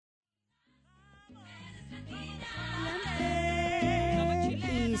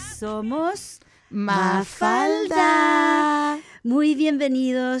somos Mafalda. Muy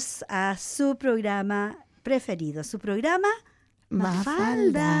bienvenidos a su programa preferido, su programa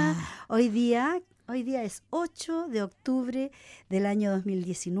Mafalda. Hoy día es 8 de octubre del año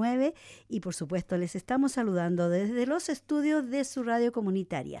 2019 y por supuesto les estamos saludando desde los estudios de su radio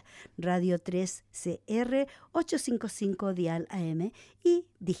comunitaria, Radio 3CR 855 Dial AM y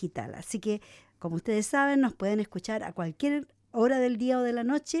digital. Así que, como ustedes saben, nos pueden escuchar a cualquier hora del día o de la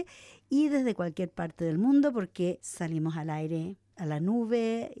noche y desde cualquier parte del mundo porque salimos al aire, a la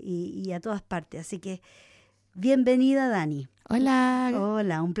nube y a todas partes. Así que bienvenida, Dani. Hola.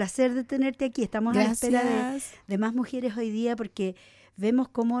 Hola, un placer de tenerte aquí. Estamos Gracias. a la espera de más mujeres hoy día porque vemos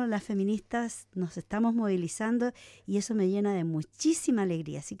cómo las feministas nos estamos movilizando y eso me llena de muchísima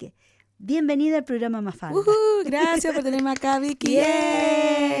alegría. Así que bienvenida al programa Mafalda. Gracias por tenerme acá, Vicky.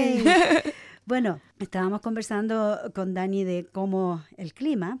 ¡Yay! Bueno, estábamos conversando con Dani de cómo el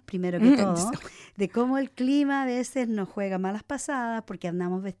clima, primero que todo, de cómo el clima a veces nos juega malas pasadas porque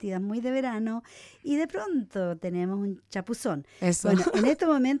andamos vestidas muy de verano y de pronto tenemos un chapuzón. Eso. Bueno, en este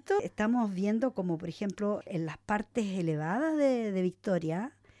momento estamos viendo como, por ejemplo, en las partes elevadas de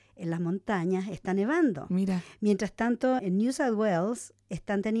Victoria, en las montañas, está nevando. Mira. Mientras tanto, en New South Wales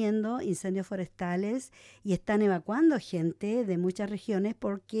están teniendo incendios forestales y están evacuando gente de muchas regiones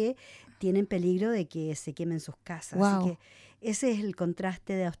porque tienen peligro de que se quemen sus casas. Wow. Así que ese es el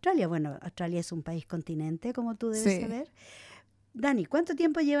contraste de Australia. Bueno, Australia es un país continente, como tú debes saber. Dani, ¿cuánto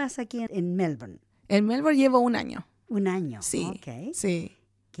tiempo llevas aquí en Melbourne? En Melbourne llevo 1 año. 1 año. Sí. Okay. Sí.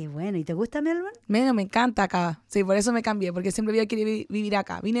 Qué bueno. ¿Y te gusta Melbourne? Me encanta acá. Sí, por eso me cambié, porque siempre había querido vivir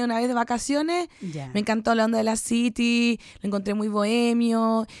acá. Vine una vez de vacaciones, Ya. me encantó la onda de la city, lo encontré muy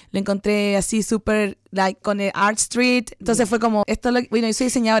bohemio, lo encontré así súper, con el Art Street. Entonces fue como, bueno, yo soy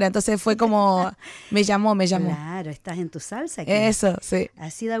diseñadora, entonces fue como, me llamó. Claro, estás en tu salsa aquí. Eso, sí.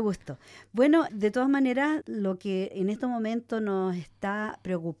 Así da gusto. Bueno, de todas maneras, lo que en este momento nos está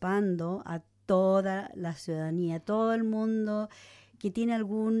preocupando a toda la ciudadanía, todo el mundo que tiene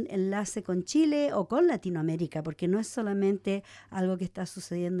algún enlace con Chile o con Latinoamérica, porque no es solamente algo que está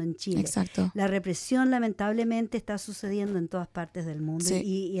sucediendo en Chile. Exacto. La represión lamentablemente está sucediendo en todas partes del mundo Sí.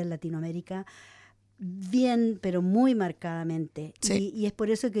 y en Latinoamérica bien, pero muy marcadamente. Sí. Y es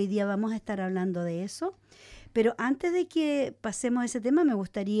por eso que hoy día vamos a estar hablando de eso. Pero antes de que pasemos a ese tema, me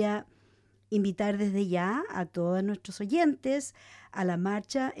gustaría invitar desde ya a todos nuestros oyentes a la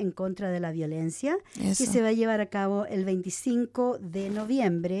marcha en contra de la violencia Eso. que se va a llevar a cabo el 25 de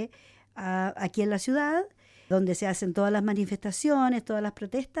noviembre aquí en la ciudad, donde se hacen todas las manifestaciones, todas las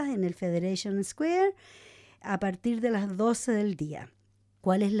protestas en el Federation Square a partir de las 12 del día.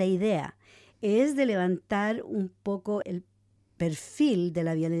 ¿Cuál es la idea? Es de levantar un poco el perfil de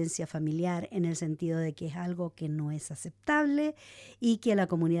la violencia familiar en el sentido de que es algo que no es aceptable y que la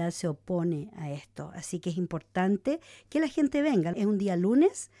comunidad se opone a esto. Así que es importante que la gente venga. Es un día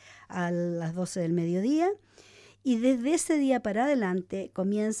lunes a las 12 del mediodía y desde ese día para adelante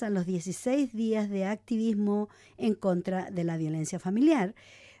comienzan los 16 días de activismo en contra de la violencia familiar.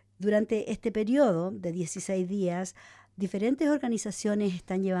 Durante este periodo de 16 días, diferentes organizaciones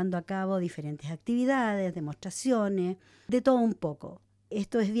están llevando a cabo diferentes actividades, demostraciones, de todo un poco.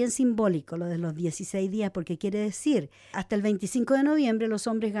 Esto es bien simbólico, lo de los 16 días, porque quiere decir, hasta el 25 de noviembre los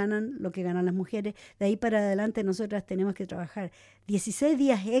hombres ganan lo que ganan las mujeres. De ahí para adelante nosotras tenemos que trabajar 16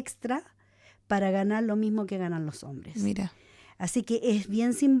 días extra para ganar lo mismo que ganan los hombres. Mira. Así que es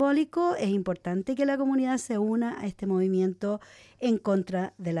bien simbólico, es importante que la comunidad se una a este movimiento en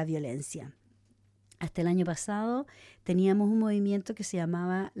contra de la violencia. Hasta el año pasado teníamos un movimiento que se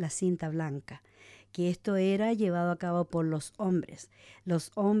llamaba la cinta blanca, que esto era llevado a cabo por los hombres.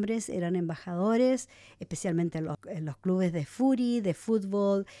 Los hombres eran embajadores, especialmente en los clubes de fútbol, de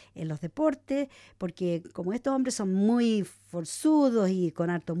fútbol, en los deportes, porque como estos hombres son muy forzudos y con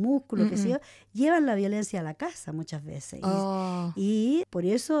harto músculo, qué sé yo, llevan la violencia a la casa muchas veces. Oh. Y por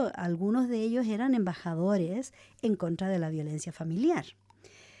eso algunos de ellos eran embajadores en contra de la violencia familiar.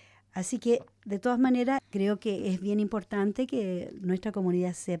 Así que, de todas maneras, creo que es bien importante que nuestra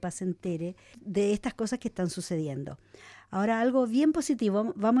comunidad sepa, se entere de estas cosas que están sucediendo. Ahora, algo bien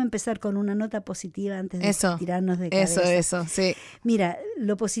positivo, vamos a empezar con una nota positiva antes de tirarnos de cabeza. Eso, sí. Mira,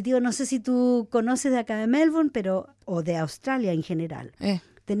 lo positivo, no sé si tú conoces de acá de Melbourne, o de Australia en general.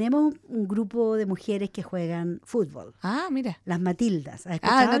 Tenemos un grupo de mujeres que juegan fútbol. Ah, mira. Las Matildas. ¿Has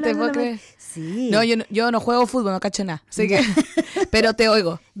escuchado no te puedo creer. Sí. No, yo no juego fútbol, no cacho nada. Así que, pero te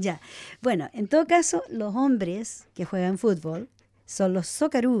oigo. Ya. Bueno, en todo caso, los hombres que juegan fútbol son los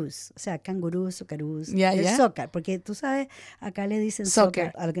Socceroos, o sea, cangurús, Socceroos, soccer, porque tú sabes, acá le dicen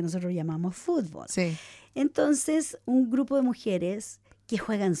soccer a lo que nosotros llamamos fútbol. Sí. Entonces, un grupo de mujeres que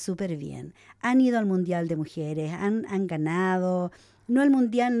juegan súper bien. Han ido al Mundial de Mujeres, han ganado, no el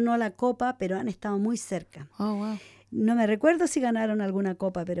Mundial, no la Copa, pero han estado muy cerca. Oh, wow. No me recuerdo si ganaron alguna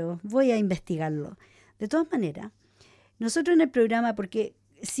Copa, pero voy a investigarlo. De todas maneras, nosotros en el programa, porque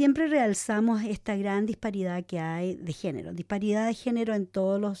siempre realzamos esta gran disparidad que hay de género, disparidad de género en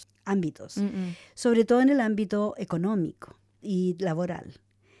todos los ámbitos, sobre todo en el ámbito económico y laboral.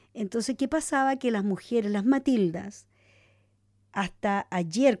 Entonces, ¿qué pasaba? Que las mujeres, las Matildas, hasta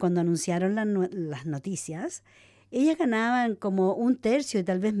ayer cuando anunciaron las noticias, ellas ganaban como 1/3 y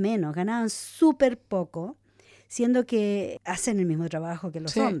tal vez menos, ganaban súper poco, siendo que hacen el mismo trabajo que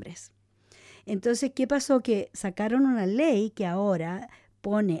los hombres. Entonces, ¿qué pasó? Que sacaron una ley que ahora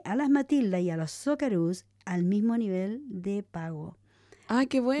pone a las Matildas y a los Socceroos al mismo nivel de pago. ¡Ay,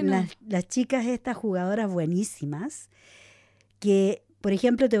 qué bueno! Las chicas, estas jugadoras buenísimas, que, por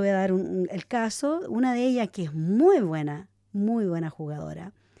ejemplo, te voy a dar el caso, una de ellas que es muy buena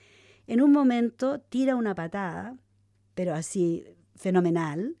jugadora, en un momento tira una patada, pero así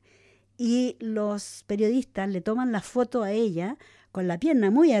fenomenal, y los periodistas le toman la foto a ella con la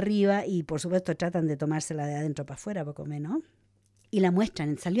pierna muy arriba y por supuesto tratan de tomársela de adentro para afuera, poco menos, y la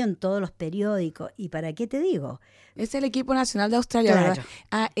muestran, salió en todos los periódicos. ¿Y para qué te digo? Es el equipo nacional de Australia, claro.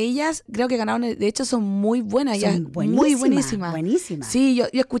 ¿verdad? Ellas creo que ganaron, de hecho son muy buenas. Son muy buenísimas. Buenísimas. Sí, yo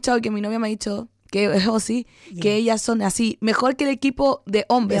he escuchado que mi novia me ha dicho que, que ellas son así, mejor que el equipo de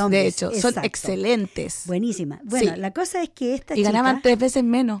hombres, de hecho. Exacto. Son excelentes. Buenísimas. Bueno, la cosa es que esta chica... Y ganaban 3 veces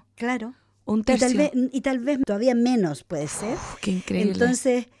menos. Claro. 1/3. Y tal vez todavía menos puede ser. ¡Qué increíble!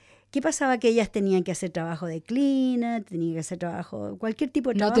 Entonces, ¿qué pasaba? Que ellas tenían que hacer trabajo de cleaner, tenían que hacer trabajo, cualquier tipo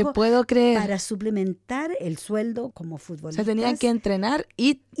de trabajo. No te puedo creer. Para suplementar el sueldo como futbolistas. Se tenían que entrenar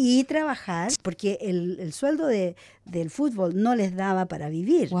y trabajar, porque el sueldo del fútbol no les daba para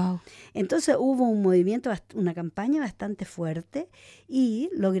vivir. Wow. Entonces hubo un movimiento, una campaña bastante fuerte y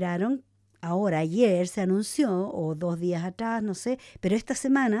lograron, ayer se anunció, o 2 días atrás, no sé, pero esta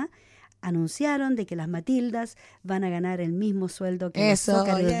semana anunciaron de que las Matildas van a ganar el mismo sueldo que los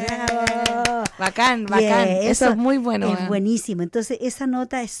Socceroos. Yeah. Bacán. Eso es muy bueno. Es buenísimo. Entonces, esa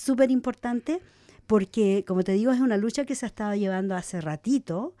nota es súper importante porque, como te digo, es una lucha que se ha estado llevando hace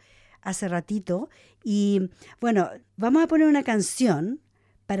ratito. Y, bueno, vamos a poner una canción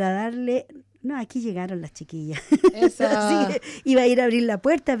para darle... No, aquí llegaron las chiquillas. Eso. Así que iba a ir a abrir la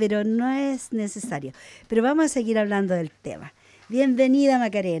puerta, pero no es necesario. Pero vamos a seguir hablando del tema. Bienvenida,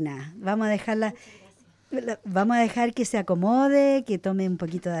 Macarena. Vamos a dejar que se acomode, que tome un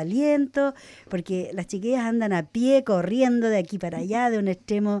poquito de aliento, porque las chiquillas andan a pie, corriendo de aquí para allá, de un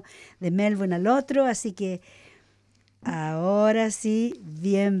extremo de Melbourne al otro. Así que ahora sí,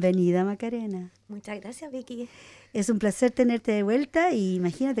 bienvenida, Macarena. Muchas gracias, Vicky. Es un placer tenerte de vuelta y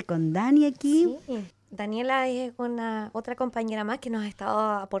imagínate con Dani aquí. Sí. Daniela es otra compañera más que nos ha estado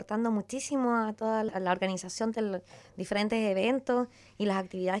aportando muchísimo a toda la organización de los diferentes eventos y las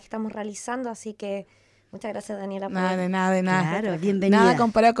actividades que estamos realizando, así que muchas gracias, Daniela. De nada. Claro, bienvenida. Nada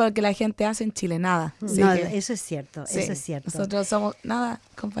comparado con lo que la gente hace en Chile, nada. No, eso es cierto, eso es cierto. Nosotros somos nada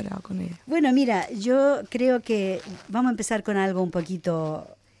comparado con ellos. Bueno, mira, yo creo que vamos a empezar con algo un poquito,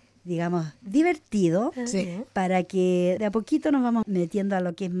 digamos, divertido, para que de a poquito nos vamos metiendo a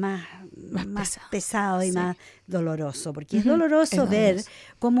lo que es más pesado y más doloroso, porque es doloroso ver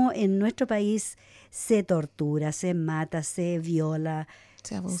cómo en nuestro país se tortura, se mata, se viola,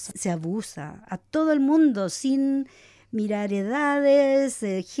 se abusa a todo el mundo sin mirar edades,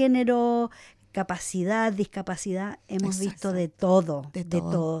 género, capacidad, discapacidad. Hemos visto de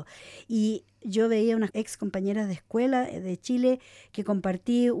todo. Y yo veía unas ex compañeras de escuela de Chile que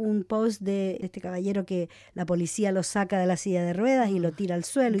compartí un post de este caballero que la policía lo saca de la silla de ruedas y lo tira al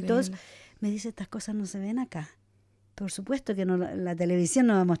suelo. Increíble. Y todos me dicen, estas cosas no se ven acá. Por supuesto que no, la televisión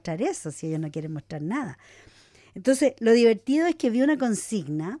no va a mostrar eso si ellos no quieren mostrar nada. Entonces, lo divertido es que vi una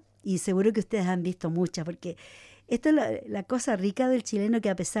consigna, y seguro que ustedes han visto muchas, porque esto es la cosa rica del chileno, que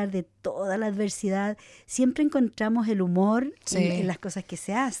a pesar de toda la adversidad, siempre encontramos el humor en las cosas que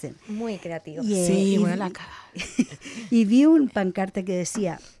se hacen. Muy creativo. La cara. Y vi un pancarta que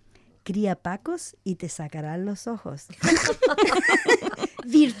decía, cría pacos y te sacarán los ojos.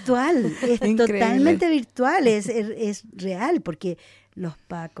 Virtual, es increíble. Totalmente virtual, es real, porque los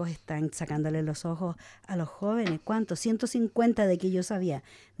pacos están sacándole los ojos a los jóvenes. ¿Cuántos? 150 de que yo sabía.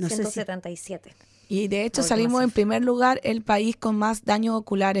 No 177. sé si... Y de hecho salimos en primer lugar el país con más daños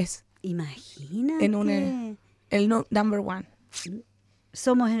oculares. Imagínate. El number one.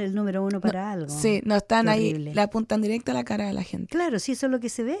 Somos el número 1 para algo. Sí, no están ahí, le apuntan directo a la cara de la gente. Claro, sí, eso es lo que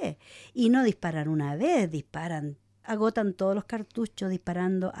se ve. Y no disparan una vez, disparan agotan todos los cartuchos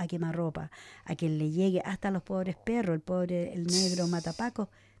disparando a quemarropa, a que le llegue hasta a los pobres perros. El negro Matapaco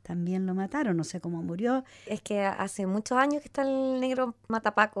también lo mataron, no sé cómo murió. Es que hace muchos años que está el negro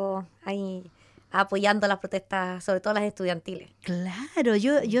Matapaco ahí apoyando las protestas, sobre todo las estudiantiles. Claro,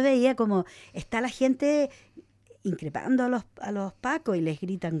 yo veía como está la gente increpando a los pacos y les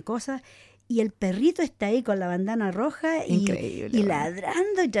gritan cosas, y el perrito está ahí con la bandana roja y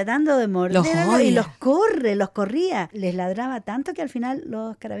ladrando y tratando de morder y los corría. Les ladraba tanto que al final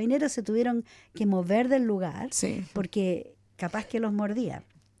los carabineros se tuvieron que mover del lugar porque capaz que los mordía.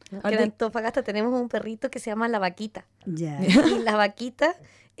 En Antofagasta tenemos un perrito que se llama la Vaquita. Ya. Y la Vaquita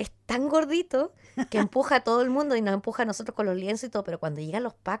es tan gordito que empuja a todo el mundo y nos empuja a nosotros con los lienzos y todo, pero cuando llegan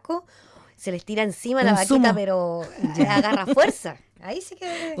los pacos se les tira encima la Vaquita, pero agarra fuerza. Ahí sí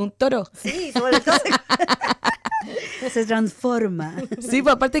que... Un toro. Sí, sobre todo. Se transforma. Sí,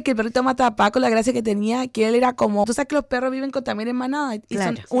 pues aparte que el perrito Matapaco, la gracia que tenía, que él era como... Tú sabes que los perros viven también en manada. Y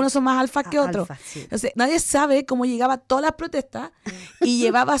unos son más alfa que otros. Entonces, nadie sabe cómo llegaba a todas las protestas y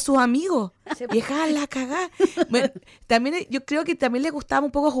llevaba a sus amigos. Y dejaba la cagada. Bueno, también, yo creo que también le gustaba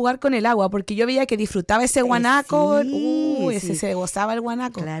un poco jugar con el agua, porque yo veía que disfrutaba ese guanaco. Ese se gozaba el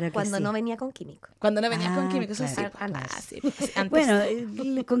guanaco. Claro, cuando no venía con químicos. Cuando no venía con químicos, claro. Antes. Bueno,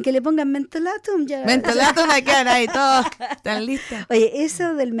 con que le pongan mentolatum ya. Mentolatum me quedan ahí todos. Están listos. Oye,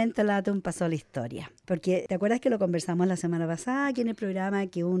 eso del mentolatum pasó a la historia. Porque, ¿te acuerdas que lo conversamos la semana pasada aquí en el programa,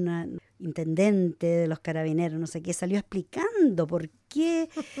 que una intendente de los carabineros, no sé qué, salió explicando por qué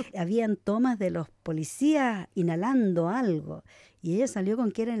habían tomas de los policías inhalando algo? Y ella salió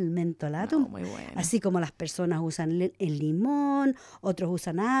con que era el mentolatum. Muy bueno. Así como las personas usan el limón, otros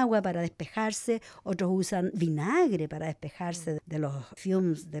usan agua para despejarse, otros usan vinagre para despejarse de los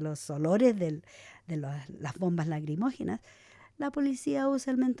fumes, de los olores de las bombas lacrimógenas. La policía usa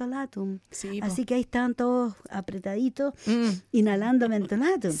el mentolatum. Sí, así que ahí estaban todos apretaditos, inhalando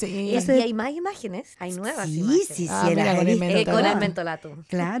mentolatum. Sí. Y hay más imágenes, hay nuevas imágenes. Sí, con el mentolatum.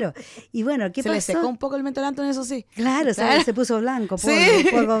 Claro. Y bueno, ¿qué pasó? Se le secó un poco el mentolatum, eso sí. Claro, se puso blanco,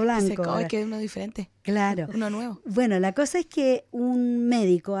 polvo blanco. Secó, es que es uno diferente. Claro. Uno nuevo. Bueno, la cosa es que un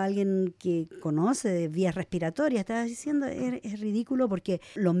médico, alguien que conoce de vías respiratorias, estaba diciendo es ridículo porque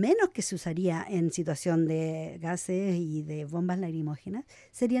lo menos que se usaría en situación de gases y de bombas lacrimógenas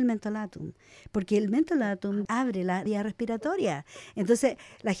sería el mentolatum, porque el mentolatum abre la vía respiratoria. Entonces,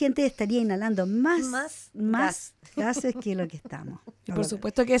 la gente estaría inhalando más gases que lo que estamos. Y por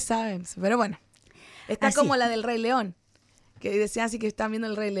supuesto que saben, pero bueno. Está como la del Rey León, que decían así que estaban viendo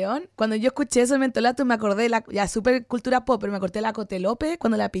el Rey León. Cuando yo escuché eso, el mentolatum, me acordé, ya súper cultura pop, pero me acordé de la Cotelope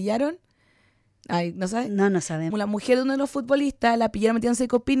cuando la pillaron. Ay, ¿no sabes? No sabemos. La mujer de uno de los futbolistas la pillaron metiéndose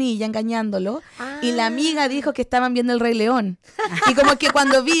copinilla, engañándolo. Y la amiga dijo que estaban viendo el Rey León. Y como que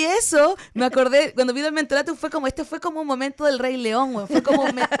cuando vi eso, me acordé, cuando vi el mentolatum fue como un momento del Rey León, güey. Fue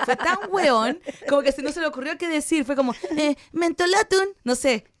tan weón, como que no se le ocurrió qué decir. Fue como, mentolatum, no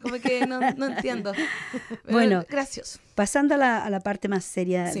sé, como que no entiendo. Pero bueno, gracioso. Pasando a la parte más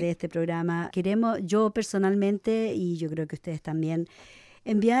seria de este programa, yo personalmente, y yo creo que ustedes también,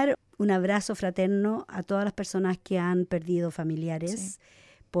 enviar un abrazo fraterno a todas las personas que han perdido familiares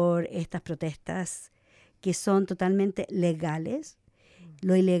por estas protestas que son totalmente legales.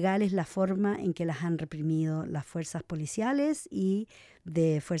 Lo ilegal es la forma en que las han reprimido las fuerzas policiales y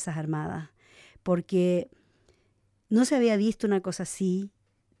de Fuerzas Armadas, porque no se había visto una cosa así,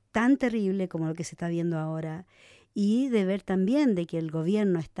 tan terrible como lo que se está viendo ahora. Y de ver también de que el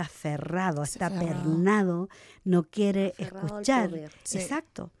gobierno está aferrado, está pernado, no quiere escuchar.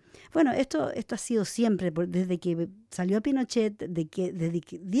 Exacto. Bueno, esto ha sido siempre, desde que salió Pinochet, desde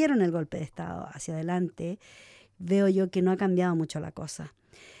que dieron el golpe de Estado hacia adelante, veo yo que no ha cambiado mucho la cosa.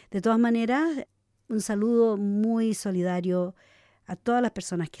 De todas maneras, un saludo muy solidario a todas las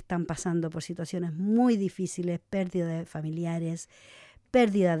personas que están pasando por situaciones muy difíciles, pérdida de familiares,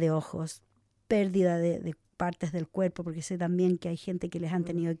 pérdida de ojos, pérdida de partes del cuerpo, porque sé también que hay gente que les han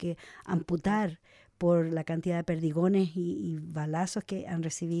tenido que amputar por la cantidad de perdigones y balazos que han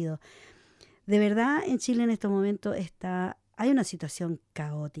recibido. De verdad, en Chile en estos momentos hay una situación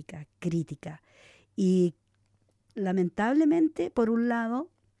caótica, crítica, y lamentablemente, por un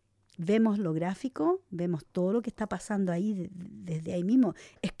lado, vemos lo gráfico, vemos todo lo que está pasando ahí, desde ahí mismo.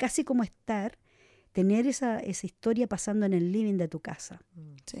 Es casi como tener esa historia pasando en el living de tu casa.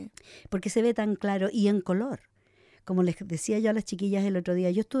 Sí. Porque se ve tan claro y en color. Como les decía yo a las chiquillas el otro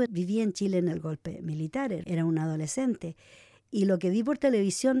día, viví en Chile en el golpe militar, era una adolescente. Y lo que vi por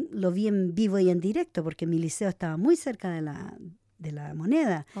televisión lo vi en vivo y en directo, porque mi liceo estaba muy cerca la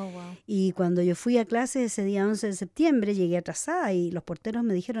moneda. Oh, wow. Y cuando yo fui a clase ese día 11 de septiembre, llegué atrasada y los porteros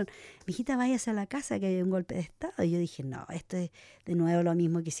me dijeron, mijita, váyase a la casa que hay un golpe de Estado. Y yo dije, no, esto es de nuevo lo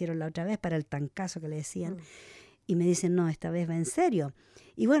mismo que hicieron la otra vez para el tancazo que le decían. Y me dicen, no, esta vez va en serio.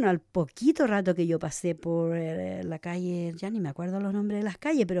 Y bueno, al poquito rato que yo pasé por la calle, ya ni me acuerdo los nombres de las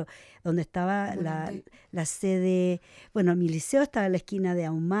calles, pero donde estaba la sede, bueno, mi liceo estaba en la esquina de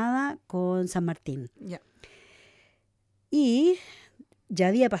Ahumada con San Martín. Yeah. Y ya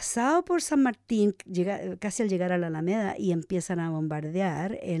había pasado por San Martín, casi al llegar a la Alameda, y empiezan a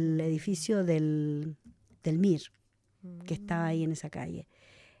bombardear el edificio del MIR, que estaba ahí en esa calle.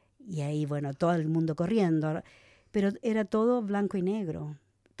 Y ahí, bueno, todo el mundo corriendo. Pero era todo blanco y negro.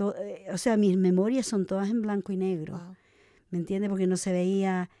 O sea, mis memorias son todas en blanco y negro. Wow. ¿Me entiendes? Porque no se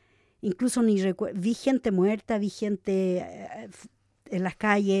veía, incluso vi gente muerta, vi gente en las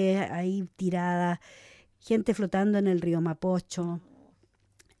calles ahí tirada, gente flotando en el río Mapocho.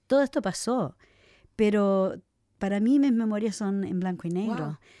 Todo esto pasó, pero para mí mis memorias son en blanco y negro.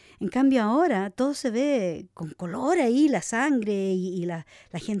 Wow. En cambio ahora todo se ve con color ahí, la sangre y la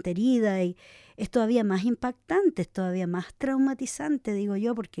gente herida, y es todavía más impactante, es todavía más traumatizante, digo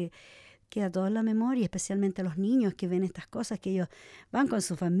yo, porque queda todo en la memoria, especialmente a los niños que ven estas cosas, que ellos van con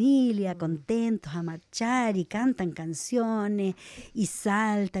su familia, contentos a marchar y cantan canciones y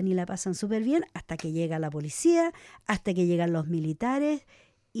saltan y la pasan súper bien, hasta que llega la policía, hasta que llegan los militares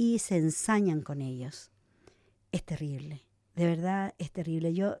y se ensañan con ellos. Es terrible, de verdad es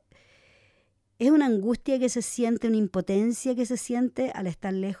terrible. Es una angustia que se siente, una impotencia que se siente al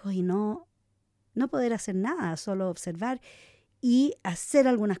estar lejos y no poder hacer nada, solo observar y hacer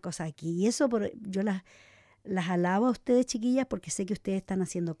algunas cosas aquí. Y eso yo las alabo a ustedes, chiquillas, porque sé que ustedes están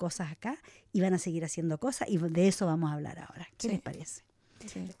haciendo cosas acá y van a seguir haciendo cosas, y de eso vamos a hablar ahora. ¿Qué les parece?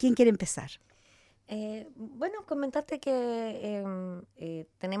 Sí. ¿Quién quiere empezar? Bueno, comentarte que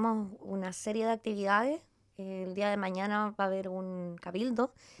tenemos una serie de actividades. El día de mañana va a haber un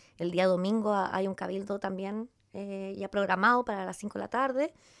cabildo. El día domingo hay un cabildo también ya programado para las 5 de la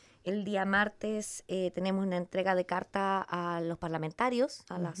tarde. El día martes tenemos una entrega de carta a los parlamentarios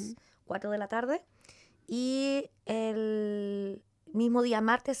a las 4 de la tarde. Y el mismo día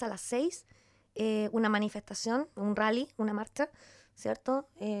martes a las 6, una manifestación, un rally, una marcha, ¿cierto?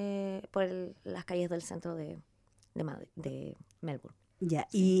 Por las calles del centro de Melbourne. Ya,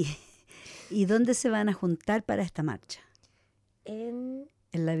 sí. ¿Y dónde se van a juntar para esta marcha?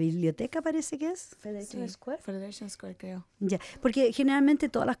 En la biblioteca, parece que es. Federation Square. Federation Square, creo. Ya, porque generalmente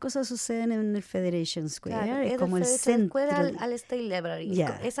todas las cosas suceden en el Federation Square. Claro, es como el centro. Square al State Library.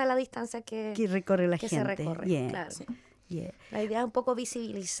 Yeah. Esa es la distancia que recorre la gente. Se recorre, yeah. Claro. Sí. Yeah. La idea es un poco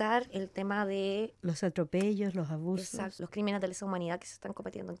visibilizar el tema de los atropellos, los abusos. Exacto, los crímenes de lesa humanidad que se están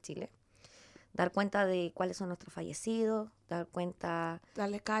cometiendo en Chile. Dar cuenta de cuáles son nuestros fallecidos,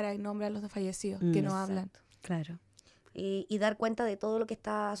 darle cara y nombre a los fallecidos que no hablan. Claro. Y dar cuenta de todo lo que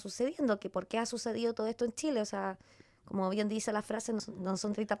está sucediendo, que por qué ha sucedido todo esto en Chile. O sea, como bien dice la frase, no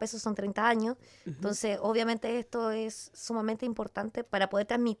son 30 pesos, son 30 años. Entonces, obviamente esto es sumamente importante para poder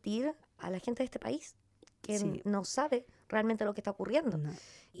transmitir a la gente de este país que no sabe realmente lo que está ocurriendo. No.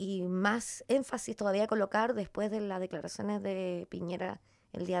 Y más énfasis todavía colocar después de las declaraciones de Piñera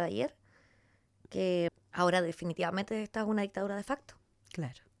el día de ayer, que ahora definitivamente esta es una dictadura de facto.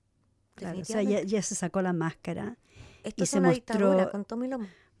 Claro. O sea, ya se sacó la máscara. Esto es una dictadura con tomo y lomo.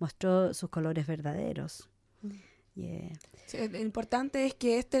 Mostró sus colores verdaderos. Yeah. Sí, lo importante es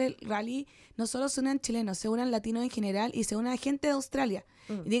que este rally no solo se unan chilenos, se unan latinos en general y se unan gente de Australia.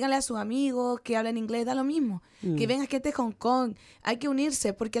 Y díganle a sus amigos que hablan inglés, da lo mismo. Que venga gente de Hong Kong. Hay que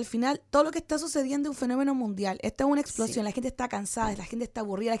unirse porque al final todo lo que está sucediendo es un fenómeno mundial. Esta es una explosión. La gente está cansada, la gente está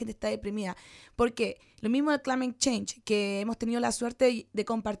aburrida, la gente está deprimida. Porque lo mismo del Climate Change, que hemos tenido la suerte de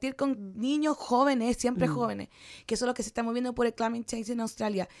compartir con niños jóvenes, siempre jóvenes, que son los que se están moviendo por el Climate Change en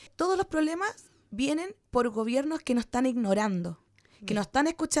Australia. Todos los problemas vienen por gobiernos que nos están ignorando, que no están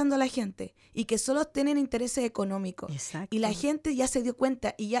escuchando a la gente y que solo tienen intereses económicos. Exacto. Y la gente ya se dio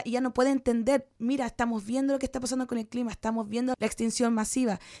cuenta y ya no puede entender, mira, estamos viendo lo que está pasando con el clima, estamos viendo la extinción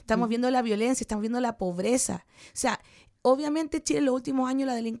masiva, estamos viendo la violencia, estamos viendo la pobreza. O sea, obviamente Chile en los últimos años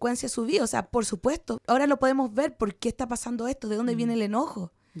la delincuencia subió, o sea, por supuesto. Ahora lo podemos ver, ¿por qué está pasando esto? ¿De dónde viene el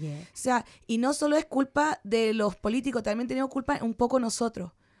enojo? Yeah. O sea, y no solo es culpa de los políticos, también tenemos culpa un poco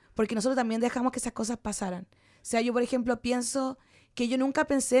nosotros, porque nosotros también dejamos que esas cosas pasaran. O sea, yo, por ejemplo, pienso que yo nunca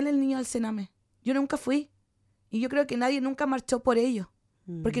pensé en el niño del Sename. Yo nunca fui. Y yo creo que nadie nunca marchó por ello.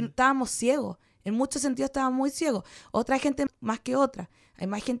 Porque estábamos ciegos. En muchos sentidos estábamos muy ciegos. Otra gente más que otra. Hay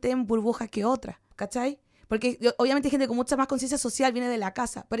más gente en burbuja que otra. ¿Cachai? Porque obviamente hay gente con mucha más conciencia social, viene de la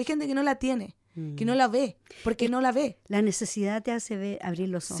casa, pero hay gente que no la tiene, que no la ve, porque no la ve. La necesidad te hace abrir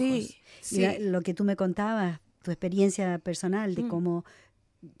los ojos. Sí, sí. Y lo que tú me contabas, tu experiencia personal de cómo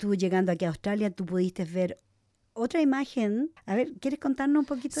tú llegando aquí a Australia, tú pudiste ver otra imagen. A ver, ¿quieres contarnos un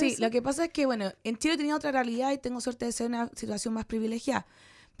poquito de eso? Sí, lo que pasa es que, bueno, en Chile tenía otra realidad y tengo suerte de ser una situación más privilegiada.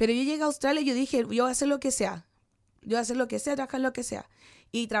 Pero yo llegué a Australia y yo dije, yo voy a hacer lo que sea. Yo voy a hacer lo que sea, trabajar en lo que sea.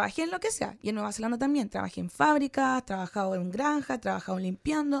 Y trabajé en lo que sea. Y en Nueva Zelanda también. Trabajé en fábricas, he trabajado en granja, he trabajado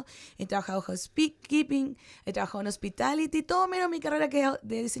limpiando, he trabajado en housekeeping, he trabajado en hospitality, todo menos mi carrera que es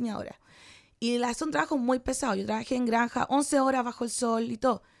de diseñadora. Y son trabajos muy pesados. Yo trabajé en granja 11 horas bajo el sol y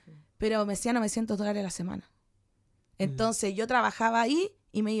todo. Pero me hacían $900 a la semana. Entonces yo trabajaba ahí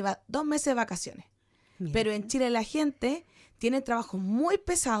y me iba 2 meses de vacaciones. Mira. Pero en Chile la gente tiene trabajos muy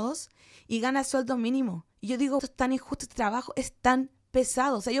pesados y gana sueldo mínimo. Y yo digo, esto es tan injusto, este trabajo es tan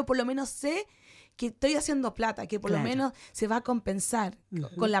pesado. O sea, yo por lo menos sé que estoy haciendo plata, que por lo menos se va a compensar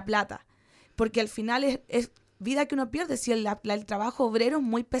con la plata. Porque al final es vida que uno pierde si el trabajo obrero es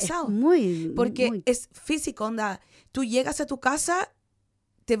muy pesado. Porque es físico, onda. Tú llegas a tu casa,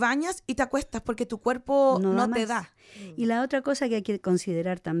 te bañas y te acuestas porque tu cuerpo no te da. Y la otra cosa que hay que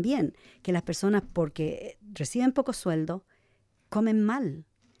considerar también, que las personas, porque reciben poco sueldo, comen mal,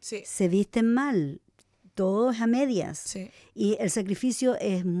 se visten mal, todo es a medias. Sí. Y el sacrificio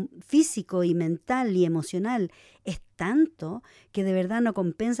es físico y mental y emocional. Es tanto que de verdad no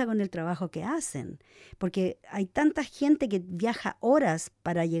compensa con el trabajo que hacen. Porque hay tanta gente que viaja horas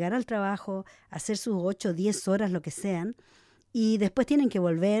para llegar al trabajo, hacer sus 8, 10 horas, lo que sean, y después tienen que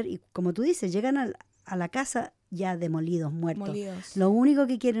volver y, como tú dices, llegan a la casa ya demolidos, muertos. Lo único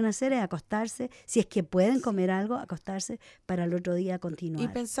que quieren hacer es acostarse, si es que pueden comer algo, acostarse para el otro día continuar. Y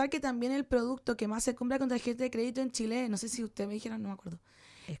pensar que también el producto que más se compra con tarjeta de crédito en Chile, no sé si ustedes me dijeron, no me acuerdo,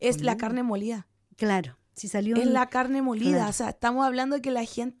 es la carne molida. Claro. Si salió es la carne molida, claro. O sea, estamos hablando de que la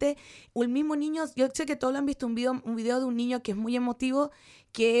gente, o el mismo niño, yo sé que todos lo han visto, un video de un niño que es muy emotivo,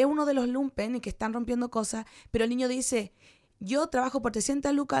 que es uno de los lumpen y que están rompiendo cosas, pero el niño dice, yo trabajo por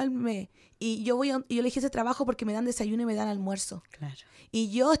 300 lucas al mes y yo elegí ese trabajo porque me dan desayuno y me dan almuerzo. Claro. Y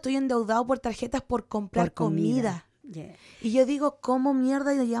yo estoy endeudado por tarjetas por comprar comida. Yeah. Y yo digo, ¿cómo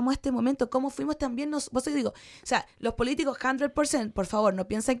mierda llegamos a este momento? ¿Cómo fuimos también? Vos digo, o sea, los políticos 100%, por favor, no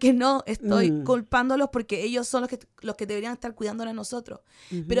piensen que no estoy culpándolos porque ellos son los que deberían estar cuidándonos a nosotros.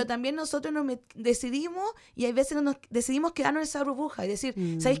 Pero también nosotros decidimos y hay veces nos decidimos quedarnos en esa burbuja y decir,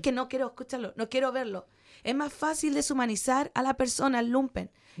 ¿sabéis que no quiero escucharlo? No quiero verlo. Es más fácil deshumanizar a la persona, al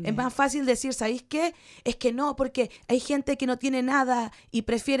lumpen. Es más fácil decir, ¿sabéis qué? Es que no, porque hay gente que no tiene nada y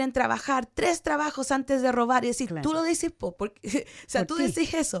prefieren trabajar 3 trabajos antes de robar. Y decir, tú lo decís, porque, o sea, tú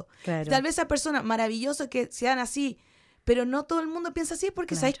decís eso. Claro. Tal vez esa persona, maravilloso que sean así, pero no todo el mundo piensa así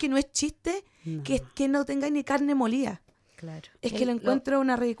porque sabéis que no es chiste que no tengáis ni carne molida. Claro. Es que lo encuentro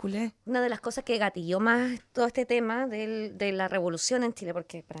una ridiculez. Una de las cosas que gatilló más todo este tema de la revolución en Chile,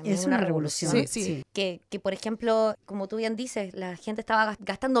 porque para mí es una revolución. Sí. Que, por ejemplo, como tú bien dices, la gente estaba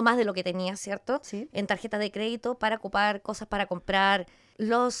gastando más de lo que tenía, ¿cierto? Sí. En tarjetas de crédito para ocupar cosas para comprar,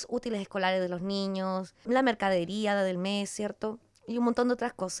 los útiles escolares de los niños, la mercadería del mes, ¿cierto? Y un montón de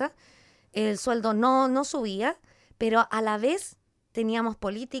otras cosas. El sueldo no subía, pero a la vez teníamos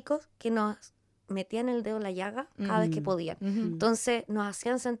políticos que nos metían el dedo en la llaga cada vez que podían. Entonces nos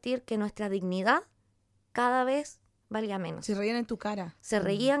hacían sentir que nuestra dignidad cada vez valía menos. Se reían en tu cara. Se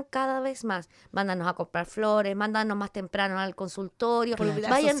reían cada vez más. Mándanos a comprar flores, mándanos más temprano al consultorio. Claro.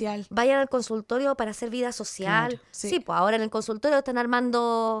 Vayan al consultorio para hacer vida social. Claro, sí, pues ahora en el consultorio están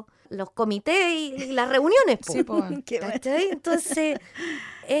armando los comités y las reuniones. Sí, pues. Entonces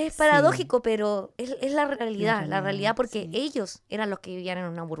es paradójico, pero es la realidad porque ellos eran los que vivían en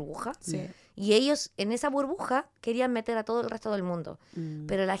una burbuja. Sí. Y ellos en esa burbuja querían meter a todo el resto del mundo.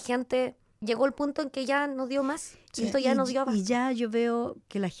 Pero la gente llegó al punto en que ya no dio más. Sí. Esto ya no dio más. Y ya yo veo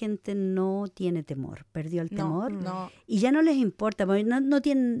que la gente no tiene temor. Perdió el temor. No. Y ya no les importa, porque no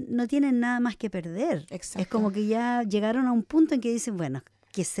tienen nada más que perder. Exacto. Es como que ya llegaron a un punto en que dicen, bueno,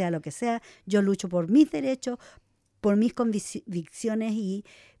 que sea lo que sea, yo lucho por mis derechos, por mis convicciones y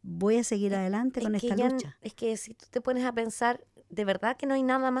voy a seguir adelante con esta lucha. Es que si tú te pones a pensar, de verdad que no hay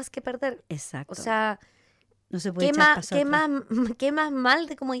nada más que perder. Exacto. O sea, no se puede echar ¿qué más mal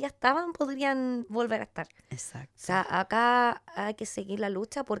de como ya estaban podrían volver a estar? Exacto. O sea, acá hay que seguir la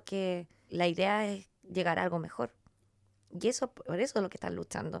lucha porque la idea es llegar a algo mejor. Y por eso es lo que están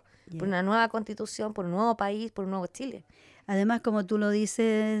luchando. Yeah. Por una nueva constitución, por un nuevo país, por un nuevo Chile. Además, como tú lo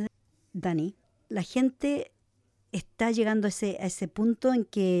dices, Dani, la gente está llegando a ese punto en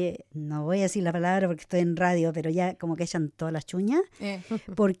que, no voy a decir la palabra porque estoy en radio, pero ya como que echan todas las chuñas,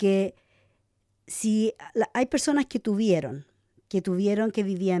 porque hay personas que tuvieron, que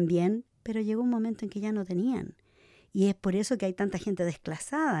vivían bien, pero llegó un momento en que ya no tenían. Y es por eso que hay tanta gente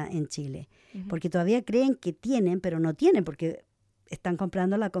desclasada en Chile, porque todavía creen que tienen, pero no tienen, porque están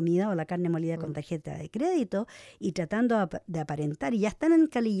comprando la comida o la carne molida con tarjeta de crédito y tratando de aparentar, y ya están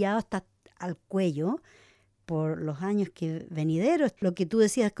encalillados hasta al cuello por los años venideros. Lo que tú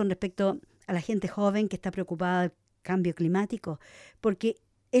decías con respecto a la gente joven que está preocupada del cambio climático, porque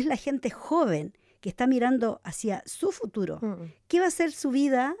es la gente joven que está mirando hacia su futuro. ¿Qué va a ser su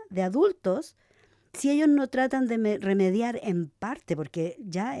vida de adultos si ellos no tratan de remediar en parte? Porque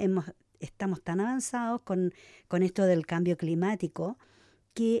ya estamos tan avanzados con esto del cambio climático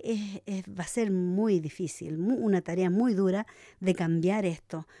que va a ser muy difícil, una tarea muy dura de cambiar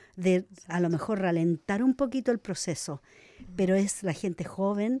esto, de a lo mejor ralentar un poquito el proceso. Pero es la gente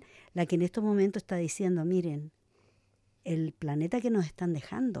joven la que en estos momentos está diciendo, miren, el planeta que nos están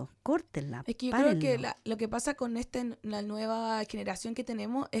dejando, córtenla, Es que yo párenlo. creo que lo que pasa con la nueva generación que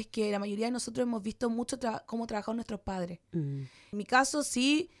tenemos es que la mayoría de nosotros hemos visto mucho cómo trabajaron nuestros padres. En mi caso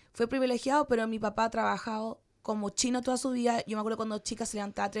sí fue privilegiado, pero mi papá ha trabajado como chino toda su vida. Yo me acuerdo cuando chica se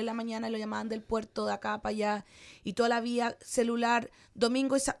levantaba a 3 de la mañana y lo llamaban del puerto de acá para allá, y toda la vida celular,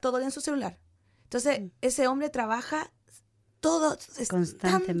 domingo y todo en su celular. Entonces ese hombre trabaja todo,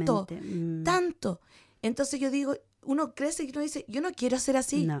 constantemente. Tanto. Entonces yo digo, uno crece y uno dice, yo no quiero ser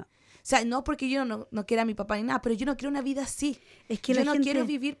así. No. O sea, no porque yo no quiera a mi papá ni nada, pero yo no quiero una vida así. Es que yo la no gente, quiero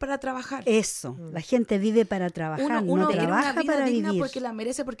vivir para trabajar. Eso, la gente vive para trabajar, Uno no quiere trabaja una vida para digna vivir. porque la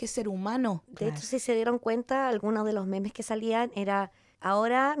merece, porque es ser humano. De hecho, si se dieron cuenta, algunos de los memes que salían era,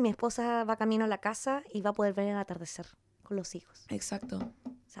 ahora mi esposa va camino a la casa y va a poder ver el atardecer con los hijos. Exacto.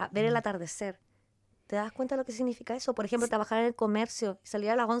 O sea, ver el atardecer. ¿Te das cuenta de lo que significa eso? Por ejemplo, trabajar en el comercio y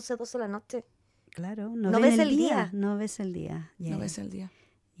salir a las 11, 12 de la noche. Claro, No ves el día. No ves el día. No ves el día.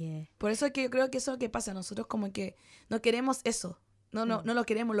 Yeah. Por eso es que yo creo que eso es lo que pasa. Nosotros como que no queremos eso. No lo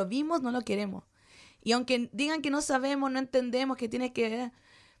queremos. Lo vimos, no lo queremos. Y aunque digan que no sabemos, no entendemos, que tiene que...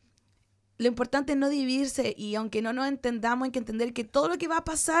 Lo importante es no dividirse, y aunque no nos entendamos, hay que entender que todo lo que va a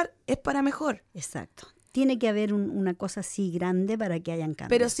pasar es para mejor. Exacto. Tiene que haber una cosa así grande para que hayan cambios.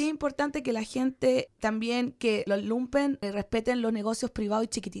 Pero sí es importante que la gente también, que los lumpen, respeten los negocios privados y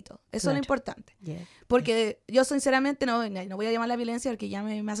chiquititos. Eso es lo importante. Yeah. Porque yo sinceramente no voy a llamar la violencia porque ya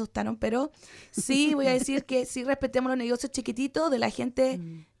me asustaron, pero sí voy a decir que sí respetemos los negocios chiquititos de la gente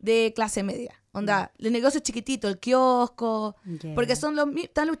de clase media. Onda, el negocio chiquitito, el kiosco, porque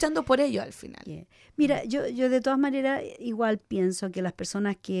están luchando por ello al final. Yeah. Mira, yo de todas maneras igual pienso que las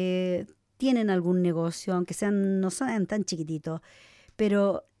personas que tienen algún negocio, aunque no sean tan chiquititos,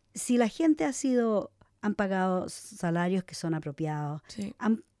 pero si la gente han pagado salarios que son apropiados,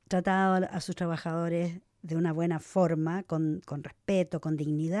 han tratado a sus trabajadores de una buena forma, con respeto, con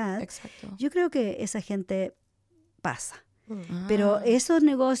dignidad, Exacto. yo creo que esa gente pasa. Pero esos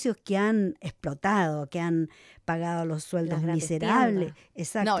negocios que han explotado, que han pagado los sueldos miserables,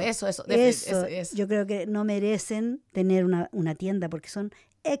 exacto, no, eso. Yo creo que no merecen tener una tienda, porque son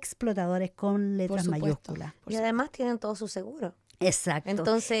explotadores con letras mayúsculas. Y además tienen todo su seguro. Exacto.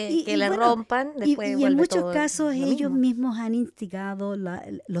 Entonces, que le rompan, después y en muchos todo casos lo ellos mismo. mismos han instigado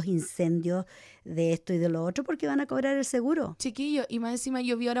los incendios de esto y de lo otro, porque van a cobrar el seguro. Chiquillo, y más encima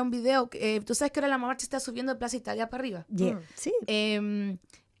yo vi ahora un video, tú sabes que ahora la marcha está subiendo de Plaza Italia para arriba. Sí.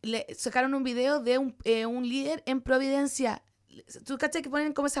 Le sacaron un video de un líder en Providencia. Tú cachas que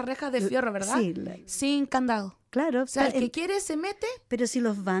ponen como esas rejas de fierro, ¿verdad? Sí. Sin candado. Claro. O sea, el que quiere se mete. Pero si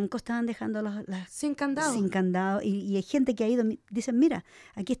los bancos estaban dejando sin candado. Sin candado. Y hay gente que ha ido, dicen, mira,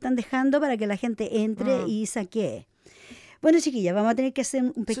 aquí están dejando para que la gente entre y saquee. Bueno, chiquillas, vamos a tener que hacer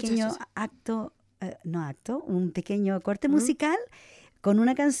un pequeño un pequeño corte musical con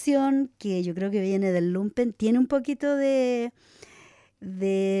una canción que yo creo que viene del lumpen. Tiene un poquito de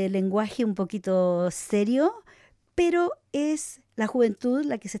lenguaje un poquito serio, pero es la juventud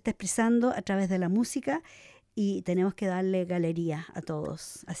la que se está expresando a través de la música, y tenemos que darle galería a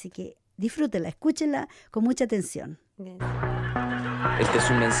todos. Así que disfrútenla, escúchenla con mucha atención. Bien. Este es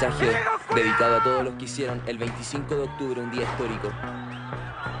un mensaje dedicado a todos los que hicieron el 25 de octubre un día histórico.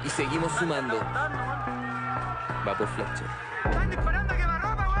 Y seguimos sumando. Va por Fletcher. ¡Están disparando a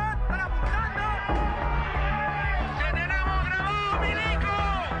quemarropa, weón! ¡Están apuntando! ¡Te tenemos grabado, Milico!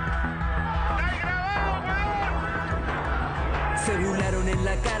 ¡Estás grabado, weón! Se burlaron en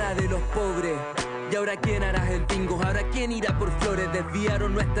la cara de los pobres. ¿Y ahora quién hará el bingo? ¿Ahora quién irá por flores?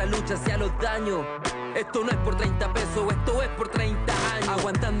 Desviaron nuestra lucha hacia los daños. Esto no es por 30 pesos, esto es por 30 años.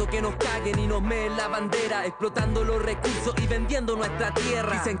 Aguantando esperando que nos caguen y nos meen la bandera, explotando los recursos y vendiendo nuestra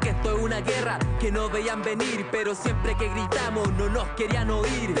tierra. Dicen que esto es una guerra que no veían venir, pero siempre que gritamos no nos querían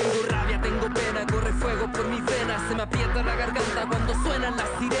oír. Tengo rabia, tengo pena, corre fuego por mis venas, se me aprieta la garganta cuando suenan las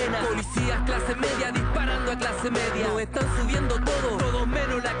sirenas. Policías clase media disparando a clase media, nos están subiendo todo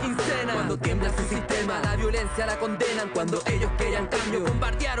menos la quincena. Cuando tiembla su sistema, la violencia la condenan. Cuando ellos querían cambio,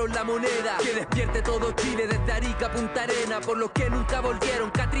 bombardearon la moneda. Que despierte todo Chile desde Arica a Punta Arena, por los que nunca volvieron,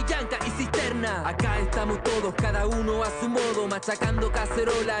 Catrillanca y Cisterna. Acá estamos todos, cada uno a su modo, machacando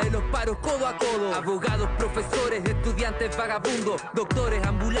cacerola en los paros codo a codo. Abogados, profesores, estudiantes, vagabundos, doctores,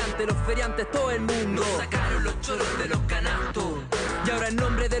 ambulantes, los feriantes, todo el mundo. Nos sacaron los choros de los canastos y ahora en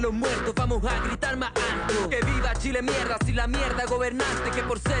nombre de los muertos vamos a gritar más alto. Que viva Chile mierda, si la mierda gobernante, que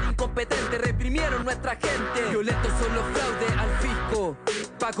por ser incompetente reprimieron nuestra gente. Violentos son los fraudes al fisco,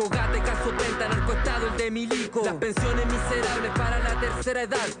 Paco Gate, Caso Penta, narcoestado el de Milico. Las pensiones miserables para la tercera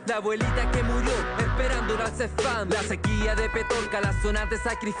edad, la abuelita que murió esperando al CEFAM. La sequía de Petorca, las zonas de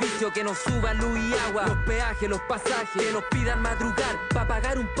sacrificio, que nos suban luz y agua, los peajes, los pasajes, que nos pidan madrugar para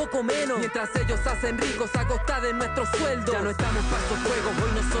pagar un poco menos, mientras ellos hacen ricos a costa de nuestros sueldos. Ya no estamos para esos juegos,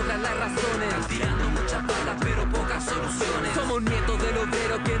 hoy nos sobran las razones. Están tirando muchas balas pero pocas soluciones. Somos nietos del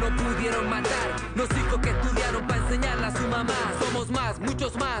obrero que no pudieron matar, los hijos que estudiaron para enseñarle a su mamá. Somos más,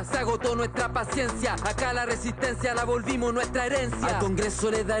 muchos más, se agotó nuestra paciencia. Acá la resistencia la volvimos nuestra herencia. Al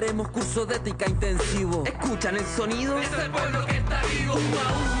Congreso le daremos curso de ética intensivo. ¿Escuchan el sonido? Es el pueblo que está vivo. Uno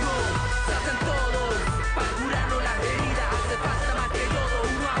a uno se hacen todos para curarnos las heridas. Hace falta más que todo.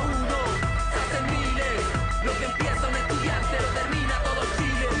 Uno a uno se hacen miles. Lo que empieza un estudiante lo termina todo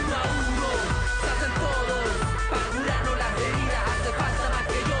Chile. Uno a uno se hacen todos para curarnos las heridas. Hace falta más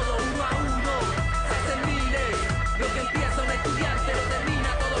que todo. Uno a uno se hacen miles. Lo que empieza un estudiante lo termina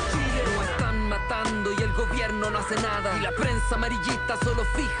todo Chile. Nos están matando y el gobierno no hace nada, y la prensa amarillista solo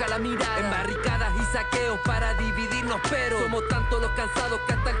fija la mirada en barricadas y saqueos para dividirnos, pero somos tantos los cansados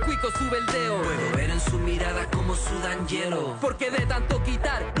que hasta el cuico sube el dedo. Puedo ver en sus miradas como sudan hielo, porque de tanto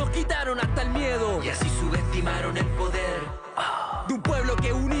quitar nos quitaron hasta el miedo, y así subestimaron el poder de un pueblo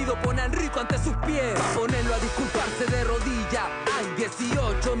que unido pone al rico ante sus pies, pa' ponerlo a disculparse de rodillas. Hay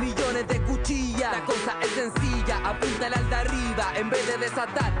 18 millones de cuchillas, la cosa es sencilla, apúntale al de arriba en vez de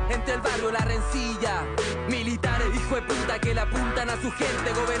desatar entre el barrio la rencilla. Militares, hijo de puta, que le apuntan a su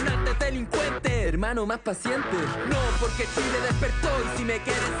gente, gobernantes delincuentes, hermano más paciente. No, porque Chile despertó y si me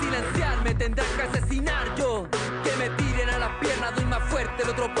quieren silenciar me tendrán que asesinar yo. Que me tiren a las piernas doy más fuerte el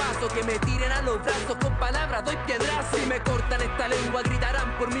otro paso, que me tiren a los brazos con palabras doy piedrazo. Si me cortan esta lengua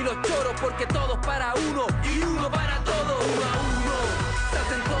gritarán por mí los choros, porque todos para uno y uno para todos. Uno a uno se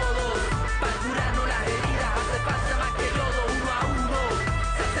hacen todos para curarnos las heridas. Hace falta más que todo. Uno a uno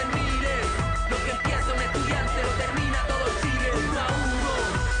se hacen miles. Lo que empieza un estudiante lo termina todo Chile. Uno a uno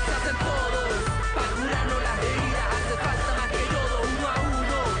se hacen todos para curarnos las heridas. Hace falta más que todo. Uno a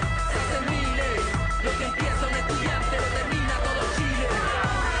uno se hacen miles. Lo que empieza un estudiante lo termina todo Chile.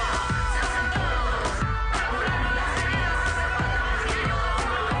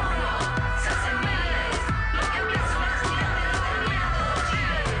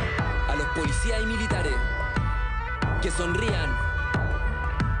 A los policías y militares que sonrían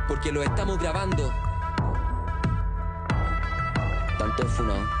porque lo estamos grabando. Tanto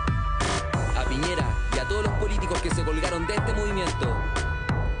funado. A Piñera y a todos los políticos que se colgaron de este movimiento,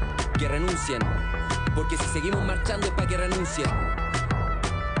 que renuncien, porque si seguimos marchando es para que renuncien.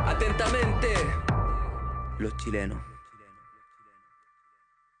 Atentamente, los chilenos.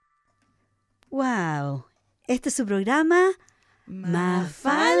 ¡Wow! Este es su programa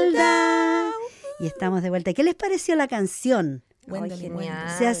Mafalda. Y estamos de vuelta. ¿Qué les pareció la canción? Genial.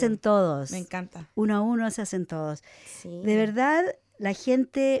 Se hacen todos. Me encanta. Uno a uno se hacen todos. Sí. De verdad, la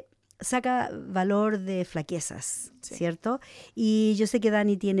gente saca valor de flaquezas, Sí. ¿cierto? Y yo sé que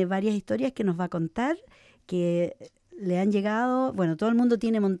Dani tiene varias historias que nos va a contar, que le han llegado. Bueno, todo el mundo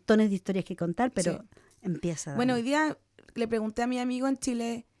tiene montones de historias que contar, pero Sí. empieza. Dani. Bueno, hoy día le pregunté a mi amigo en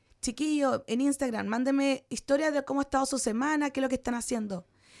Chile, chiquillo, en Instagram, mándeme historias de cómo ha estado su semana, qué es lo que están haciendo.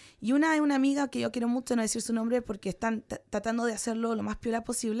 Y una es una amiga que yo quiero mucho, no decir su nombre porque están tratando de hacerlo lo más piola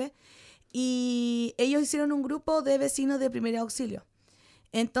posible. Y ellos hicieron un grupo de vecinos de primer auxilio.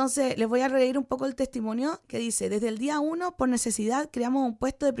 Entonces, les voy a leer un poco el testimonio que dice: desde el día 1, por necesidad, creamos un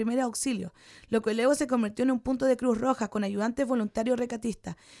puesto de primer auxilio, lo que luego se convirtió en un punto de Cruz Roja con ayudantes voluntarios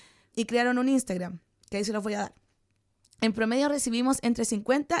recatistas. Y crearon un Instagram, que ahí se los voy a dar. En promedio recibimos entre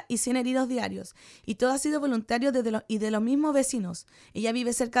 50 y 100 heridos diarios. Y todo ha sido voluntario y de los mismos vecinos. Ella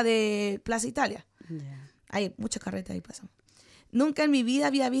vive cerca de Plaza Italia. Ya. Hay muchas carretas ahí pasan. Nunca en mi vida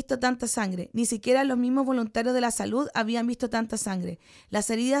había visto tanta sangre. Ni siquiera los mismos voluntarios de la salud habían visto tanta sangre. Las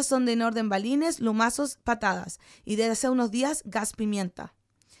heridas son de en orden balines, lumazos, patadas. Y desde hace unos días, gas pimienta.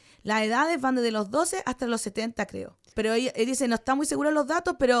 Las edades van desde los 12 hasta los 70, creo. Pero ella dice, no está muy segura de los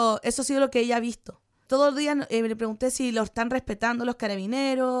datos, pero eso ha sido lo que ella ha visto. Todos los días le pregunté si lo están respetando los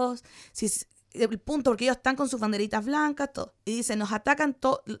carabineros, si el punto, porque ellos están con sus banderitas blancas, todo. Y dice, nos atacan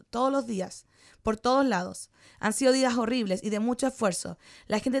todos los días, por todos lados. Han sido días horribles y de mucho esfuerzo.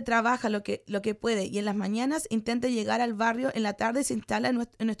 La gente trabaja lo que puede y en las mañanas intenta llegar al barrio, en la tarde se instala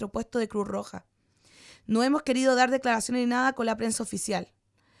en nuestro puesto de Cruz Roja. No hemos querido dar declaraciones ni nada con la prensa oficial.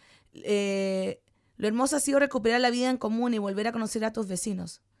 Lo hermoso ha sido recuperar la vida en común y volver a conocer a tus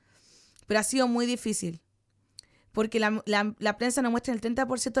vecinos. Pero ha sido muy difícil, porque la prensa nos muestra el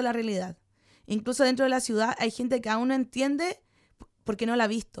 30% de la realidad. Incluso dentro de la ciudad hay gente que aún no entiende porque no la ha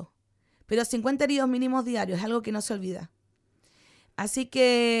visto. Pero 50 heridos mínimos diarios es algo que no se olvida. Así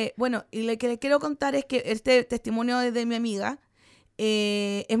que, bueno, y lo que les quiero contar es que este testimonio de mi amiga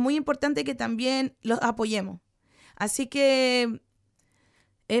es muy importante que también los apoyemos. Así que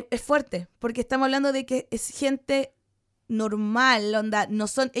es fuerte, porque estamos hablando de que es gente normal, onda, no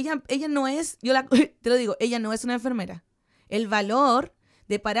son, ella no es, te lo digo, ella no es una enfermera. El valor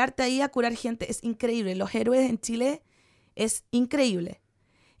de pararte ahí a curar gente es increíble. Los héroes en Chile es increíble.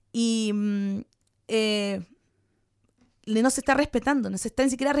 Y no se está respetando, no se está ni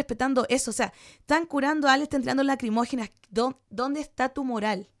siquiera respetando eso. O sea, están curando a alguien, están tirando lacrimógenas. ¿Dónde está tu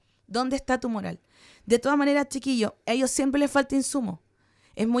moral? ¿Dónde está tu moral? De todas maneras, chiquillos, a ellos siempre les falta insumo.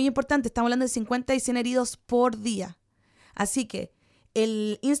 Es muy importante, estamos hablando de 50 y 100 heridos por día. Así que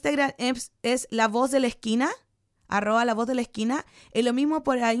el Instagram es La Voz de la Esquina, @La Voz de la Esquina. Es lo mismo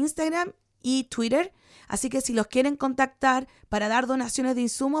por Instagram y Twitter. Así que si los quieren contactar para dar donaciones de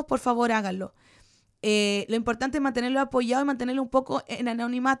insumos, por favor háganlo. Lo importante es mantenerlo apoyado y mantenerlo un poco en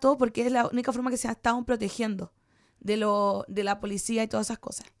anonimato, porque es la única forma que se están protegiendo de la policía y todas esas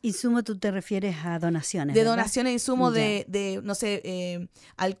cosas. Insumo, tú te refieres a donaciones, de ¿verdad? Donaciones de insumos de no sé,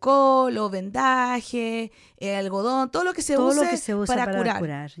 alcohol o vendaje, algodón, todo lo que se use para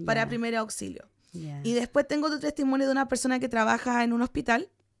curar. Para primer auxilio. Yeah. Y después tengo otro testimonio de una persona que trabaja en un hospital,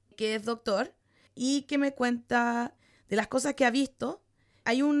 que es doctor, y que me cuenta de las cosas que ha visto.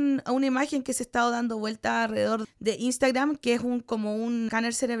 Hay una imagen que se ha estado dando vuelta alrededor de Instagram, que es como un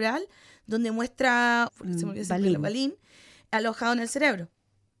escáner cerebral, donde muestra balín alojado en el cerebro.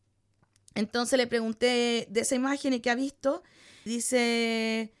 Entonces le pregunté de esa imagen y qué ha visto.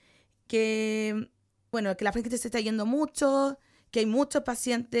 Dice que la gente se está yendo mucho, que hay muchos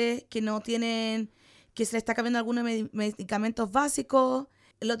pacientes que no tienen, que se les está cambiando algunos medicamentos básicos.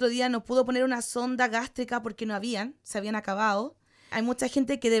 El otro día no pudo poner una sonda gástrica porque se habían acabado. Hay mucha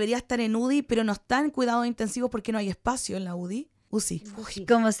gente que debería estar en UDI, pero no está en cuidados intensivos porque no hay espacio en la UCI.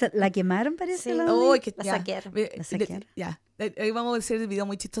 ¿Cómo la quemaron, parece? Sí. La UDI? La saquearon. Ya, ahí vamos a decir el video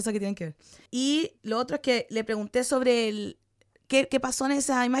muy chistoso que tienen que ver. Y lo otro es que le pregunté sobre qué pasó en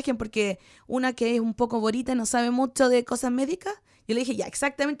esa imagen, porque una que es un poco bonita y no sabe mucho de cosas médicas, yo le dije, ya,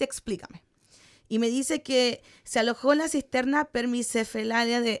 exactamente, explícame. Y me dice que se alojó en la cisterna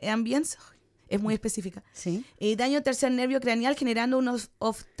permicefalaria de Ambience, es muy específica, ¿sí? Y daño tercer nervio craneal generando una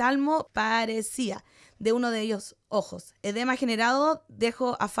oftalmoparesia de uno de ellos ojos. Edema generado,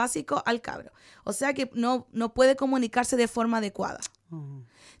 dejo afásico al cabro. O sea que no puede comunicarse de forma adecuada. Uh-huh.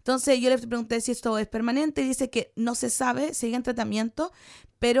 Entonces yo le pregunté si esto es permanente y dice que no se sabe, sigue en tratamiento,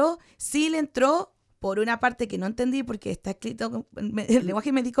 pero sí le entró, por una parte que no entendí porque está escrito en el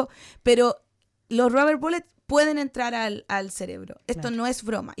lenguaje médico, pero los rubber bullets pueden entrar al cerebro. Esto Claro. no es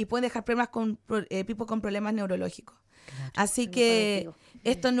broma y pueden dejar problemas con problemas neurológicos. Claro. Así que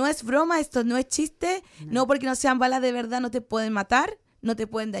esto no es broma, esto no es chiste, no porque no sean balas de verdad no te pueden matar, no te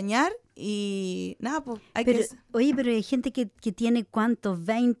pueden dañar y nada, pues hay que... Oye, pero hay gente que tiene ¿cuántos?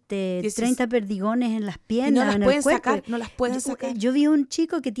 20, 16. 30 perdigones en las Y piernas, no las en pueden el cuerpo. sacar, no las pueden sacar. Yo vi un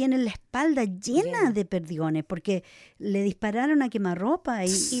chico que tiene la espalda llena de perdigones porque le dispararon a quemarropa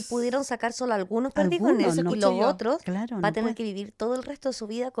Y pudieron sacar solo algunos perdigones. Algunos, no y los escuché yo. otros Claro, va a no tener puede. que vivir todo el resto de su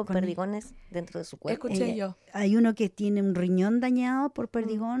vida con perdigones dentro de su cuerpo. Escuché yo. Hay uno que tiene un riñón dañado por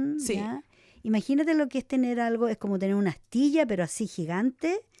perdigón. Sí. ¿ya? Imagínate lo que es tener algo, es como tener una astilla, pero así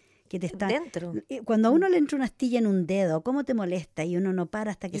gigante, que te está... Dentro. Cuando a uno le entra una astilla en un dedo, ¿cómo te molesta? Y uno no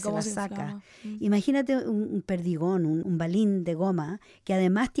para hasta que ¿Y se cómo la se saca. inflama? Imagínate un perdigón, un balín de goma, que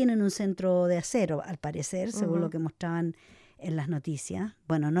además tienen un centro de acero, al parecer, según lo que mostraban en las noticias.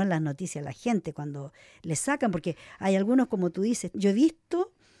 Bueno, no en las noticias, la gente cuando le sacan, porque hay algunos, como tú dices, yo he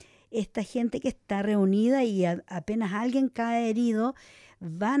visto esta gente que está reunida y apenas alguien cae herido,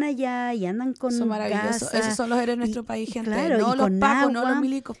 van allá y andan con son maravillosos. gasas. Esos son los héroes de nuestro país, gente. Claro, no y los con pacos, no agua, los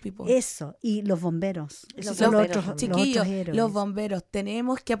milicos, people. Eso, y los bomberos. Los Son bomberos, los Chiquillos, otros héroes. los bomberos,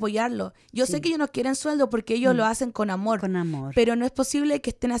 tenemos que apoyarlos. Yo Sí. sé que ellos no quieren sueldo porque ellos lo hacen con amor. Con amor. Pero no es posible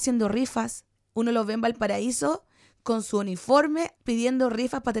que estén haciendo rifas. Uno los ve en Valparaíso con su uniforme pidiendo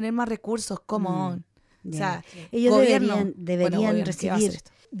rifas para tener más recursos. Come on. O sea, ellos gobierno, deberían gobierno, ¿qué va a hacer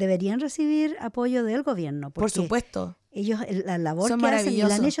deberían esto? recibir apoyo del gobierno. Por porque supuesto, ellos, la labor Son que hacen, y la han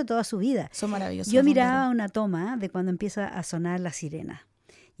maravillosos. hecho toda su vida. son maravillosos. Yo los miraba bomberos. una toma de cuando empieza a sonar la sirena,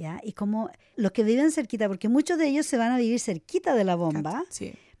 ¿ya? Y como los que viven cerquita, porque muchos de ellos se van a vivir cerquita de la bomba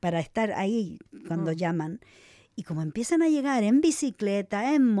Sí. para estar ahí cuando llaman. Y como empiezan a llegar en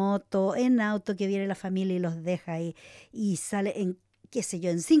bicicleta, en moto, en auto, que viene la familia y los deja ahí, y sale en, qué sé yo,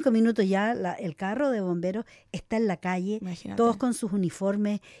 en 5 minutos ya el carro de bomberos está en la calle, Imagínate. todos con sus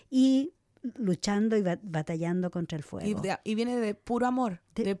uniformes y luchando y batallando contra el Y, fuego. y viene de puro amor.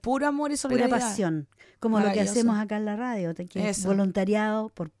 De puro amor y Pura solidaridad. pasión, como lo que Maravilloso. hacemos acá en la radio, que es Eso. voluntariado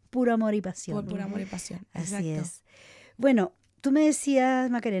por puro amor y pasión. Por puro amor y pasión. Así Exacto. es. Bueno, tú me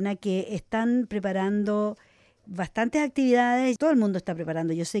decías, Macarena, que están preparando bastantes actividades. Todo el mundo está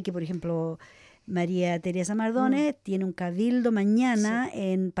preparando. Yo sé que, por ejemplo, María Teresa Mardones tiene un cabildo mañana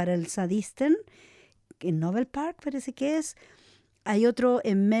para el South Eastern, en Nobel Park parece que es. Hay otro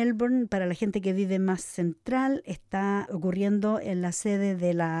en Melbourne para la gente que vive más central. Está ocurriendo en la sede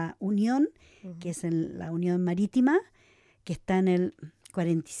de la Unión, que es en la Unión Marítima, que está en el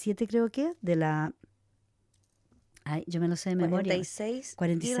 47 creo que, de la... Ay, yo me lo sé de memoria. 46,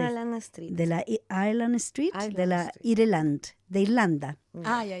 46. Ireland Street. De la Ireland Street, de Ireland la Street. Ireland, de Irlanda.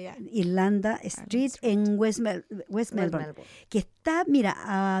 Ah, ya. Irlanda Street en West Melbourne, que está, mira,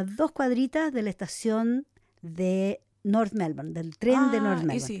 a 2 cuadritas de la estación de North Melbourne, del tren de North y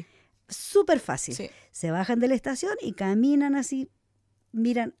Melbourne. sí. Súper fácil. Sí. Se bajan de la estación y caminan así,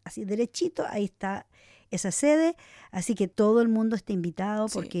 miran así derechito, ahí está esa sede, así que todo el mundo está invitado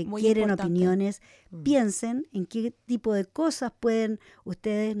Sí, porque muy quieren importante. opiniones, piensen en qué tipo de cosas pueden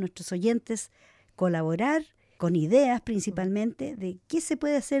ustedes, nuestros oyentes, colaborar con ideas principalmente de qué se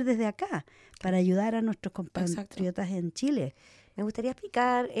puede hacer desde acá para ayudar a nuestros compatriotas en Chile. Me gustaría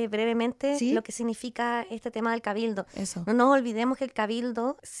explicar brevemente ¿Sí? lo que significa este tema del cabildo. Eso. No nos olvidemos que el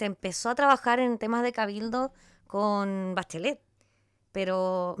cabildo se empezó a trabajar en temas de cabildo con Bachelet,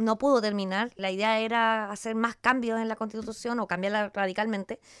 pero no pudo terminar. La idea era hacer más cambios en la Constitución o cambiarla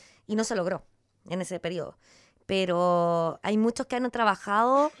radicalmente y no se logró en ese periodo. Pero hay muchos que han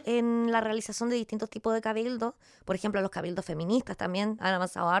trabajado en la realización de distintos tipos de cabildos. Por ejemplo, los cabildos feministas también han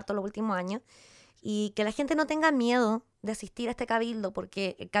avanzado harto los últimos años. Y que la gente no tenga miedo de asistir a este cabildo,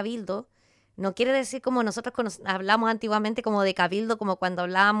 porque el cabildo no quiere decir como nosotros hablamos antiguamente como de cabildo, como cuando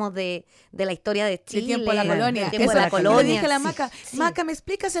hablábamos de la historia de Chile. El tiempo de la colonia. del tiempo de Eso, la yo le colonia. dije a la Sí, Maca, sí. Maca, ¿me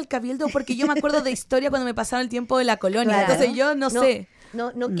explicas el cabildo? Porque yo me acuerdo de historia cuando me pasaron el tiempo de la colonia. Claro. Entonces yo no sé.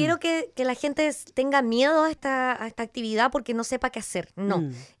 No quiero que la gente tenga miedo a esta actividad porque no sepa qué hacer. No,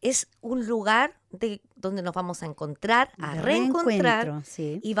 es un lugar donde nos vamos a encontrar, a De reencontrar reencuentro,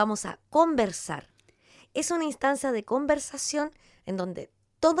 sí. y vamos a conversar. Es una instancia de conversación en donde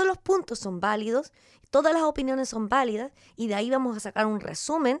todos los puntos son válidos, todas las opiniones son válidas y de ahí vamos a sacar un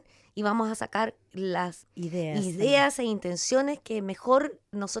resumen y vamos a sacar las ideas e intenciones que mejor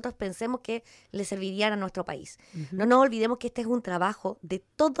nosotros pensemos que le servirían a nuestro país. No nos olvidemos que este es un trabajo de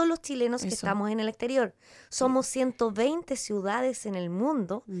todos los chilenos que Eso. estamos en el exterior. Somos 120 ciudades en el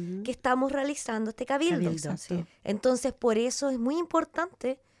mundo que estamos realizando este cabildo. Sí. Entonces, por eso es muy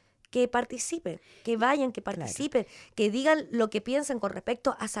importante que participen, que vayan, que participen, que digan lo que piensan con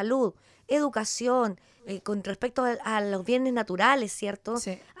respecto a salud, educación, con respecto a los bienes naturales, ¿cierto?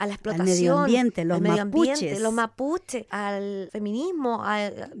 Sí. A la explotación, medio ambiente, los al medio ambiente, mapuches. los mapuches, al feminismo,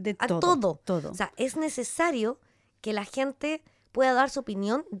 a todo. O sea, es necesario que la gente pueda dar su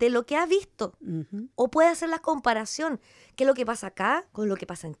opinión de lo que ha visto o puede hacer la comparación, qué es lo que pasa acá con lo que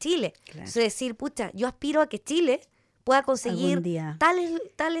pasa en Chile. Claro. Es decir, pucha, yo aspiro a que Chile pueda conseguir Algún día.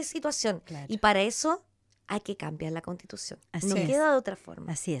 tales situación. Claro. Y para eso hay que cambiar la Constitución. Así No es. queda de otra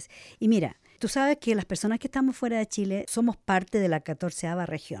forma. Así es. Y mira, tú sabes que las personas que estamos fuera de Chile somos parte de la 14ª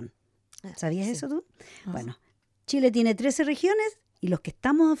región. ¿Sabías sí. eso tú? Bueno, Chile tiene 13 regiones y los que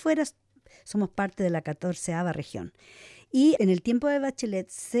estamos afuera somos parte de la 14ª región. Y en el tiempo de Bachelet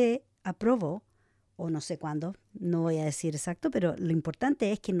se aprobó, o no sé cuándo, no voy a decir exacto, pero lo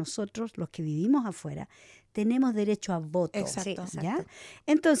importante es que nosotros, los que vivimos afuera, tenemos derecho a voto. Exacto. Sí, ¿Ya?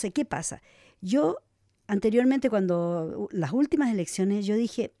 Entonces, ¿qué pasa? Yo, anteriormente, cuando las últimas elecciones, yo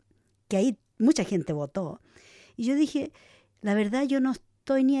dije que ahí mucha gente votó. Y yo dije, la verdad, yo no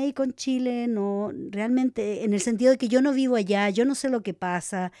estoy ni ahí con Chile, no, realmente, en el sentido de que yo no vivo allá, yo no sé lo que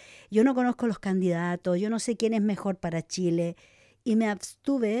pasa, yo no conozco los candidatos, yo no sé quién es mejor para Chile. Y me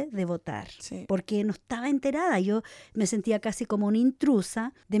abstuve de votar, porque no estaba enterada. Yo me sentía casi como una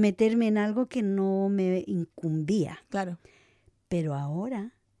intrusa de meterme en algo que no me incumbía. Claro. Pero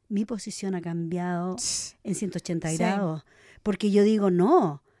ahora mi posición ha cambiado en 180 grados, porque yo digo,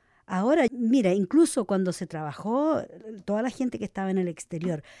 no, ahora, mira, incluso cuando se trabajó, toda la gente que estaba en el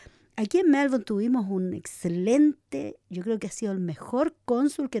exterior, aquí en Melbourne tuvimos un excelente, yo creo que ha sido el mejor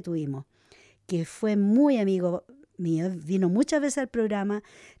cónsul que tuvimos, que fue muy amigo mío, vino muchas veces al programa,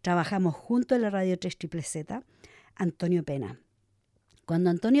 trabajamos juntos en la radio 3ZZZ, Antonio Pena. Cuando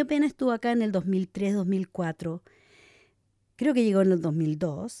Antonio Pena estuvo acá en el 2003-2004, creo que llegó en el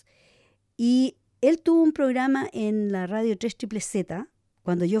 2002, y él tuvo un programa en la radio 3ZZZ,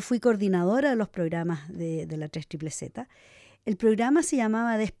 cuando yo fui coordinadora de los programas de la 3ZZZ, el programa se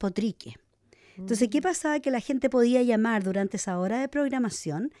llamaba Despotrique. Entonces, ¿qué pasaba? Que la gente podía llamar durante esa hora de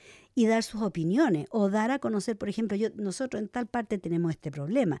programación y dar sus opiniones o dar a conocer, por ejemplo, nosotros en tal parte tenemos este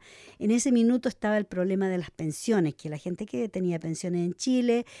problema. En ese minuto estaba el problema de las pensiones, que la gente que tenía pensiones en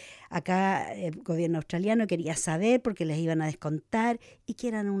Chile, acá el gobierno australiano quería saber porque les iban a descontar y que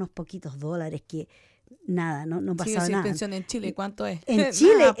eran unos poquitos dólares que... Nada, no pasaba nada. Pensión en Chile, ¿cuánto es? En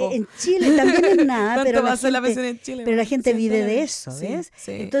Chile, nada, en Chile también es nada, pero va a ser la pensión en Chile? Pero la gente vive de eso, ¿ves?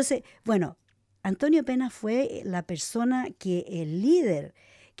 Sí. Entonces, bueno, Antonio Pena fue la persona el líder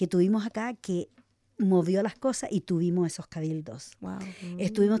que tuvimos acá, que movió las cosas y tuvimos esos cabildos. Wow.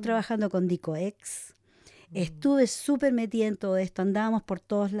 Estuvimos trabajando con DICOEX. Estuve súper metida en todo esto, andábamos por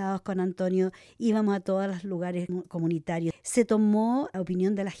todos lados con Antonio, íbamos a todos los lugares comunitarios. Se tomó la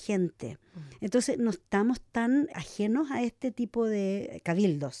opinión de la gente. Entonces no estamos tan ajenos a este tipo de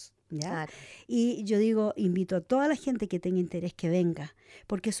cabildos, ¿ya? Claro. Y yo digo, invito a toda la gente que tenga interés que venga,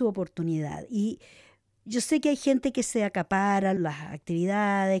 porque es su oportunidad. Y yo sé que hay gente que se acapara las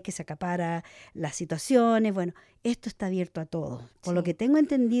actividades, que se acapara las situaciones. Bueno, esto está abierto a todos. Por lo que tengo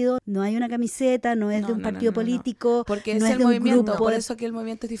entendido, no hay una camiseta, no es de un partido político, porque no es es el de un movimiento, grupo. por eso que el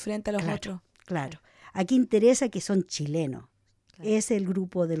movimiento es diferente a los otros. Claro. Aquí interesa que son chilenos. Claro. Es el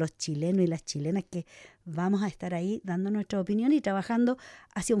grupo de los chilenos y las chilenas que vamos a estar ahí dando nuestra opinión y trabajando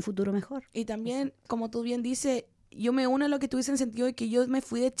hacia un futuro mejor. Y también, como tú bien dices, yo me uno a lo que tú dices en el sentido de que yo me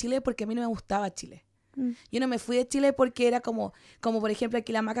fui de Chile porque a mí no me gustaba Chile. Yo no me fui de Chile porque era como por ejemplo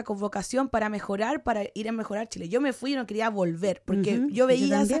aquí la Maca con vocación para mejorar, para ir a mejorar Chile. Yo me fui y no quería volver porque yo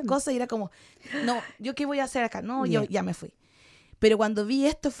veía esas cosas y era como, no, ¿yo qué voy a hacer acá? No, yo ya me fui. Pero cuando vi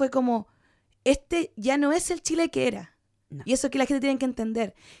esto fue como, este ya no es el Chile que era. No. Y eso que la gente tiene que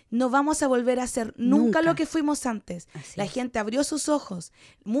entender. No vamos a volver a ser nunca lo que fuimos antes. La gente abrió sus ojos.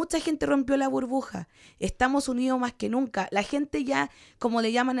 Mucha gente rompió la burbuja. Estamos unidos más que nunca. La gente ya, como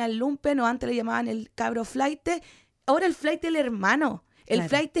le llaman al lumpen o antes le llamaban el cabro flaite, ahora el flaite es el hermano. El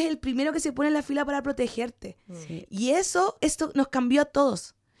flaite es el primero que se pone en la fila para protegerte. Sí. Y esto nos cambió a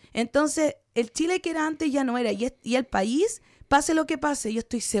todos. Entonces, el Chile que era antes ya no era. Y el país, pase lo que pase, yo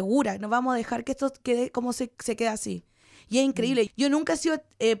estoy segura, no vamos a dejar que esto quede como se quede así. Y es increíble. Yo nunca he sido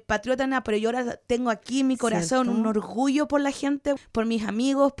patriota nada, pero yo ahora tengo aquí en mi corazón un orgullo por la gente, por mis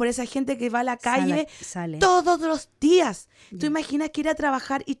amigos, por esa gente que va a la calle todos los días. ¿Tú imaginas que ir a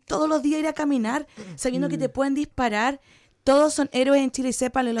trabajar y todos los días ir a caminar sabiendo que te pueden disparar? Todos son héroes en Chile y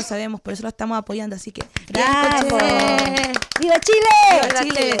sépanlo, lo sabemos, por eso lo estamos apoyando. Así que ¡bravo! ¡Viva Chile! ¡Viva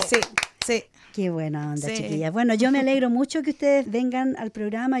Chile! Sí. Qué buena onda, chiquillas. Bueno, yo me alegro mucho que ustedes vengan al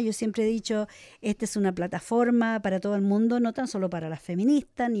programa. Yo siempre he dicho, esta es una plataforma para todo el mundo, no tan solo para las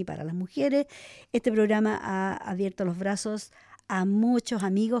feministas ni para las mujeres. Este programa ha abierto los brazos a muchos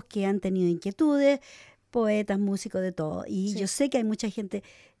amigos que han tenido inquietudes, poetas, músicos, de todo. Y yo sé que hay mucha gente,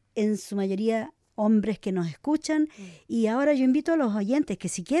 en su mayoría hombres, que nos escuchan, y ahora yo invito a los oyentes que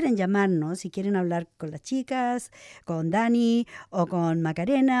si quieren llamarnos, si quieren hablar con las chicas, con Dani o con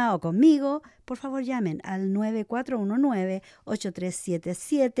Macarena o conmigo, por favor llamen al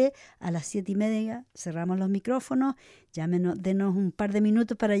 9419-8377. A las 7:30 cerramos los micrófonos, llámenos, denos un par de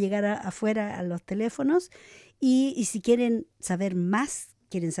minutos para llegar afuera a los teléfonos, y si quieren saber más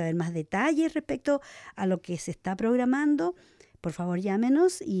detalles respecto a lo que se está programando, por favor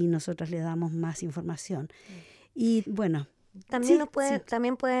llámenos y nosotros les damos más información. Y bueno, también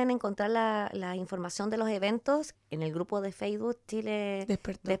también pueden encontrar la información de los eventos en el grupo de Facebook Chile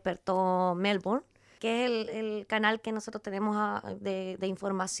Despertó Melbourne, que es el canal que nosotros tenemos de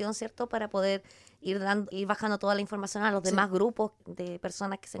información, ¿cierto? Para poder ir bajando toda la información a los demás grupos de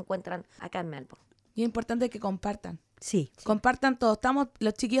personas que se encuentran acá en Melbourne. Y es importante que compartan. Sí. Compartan todo.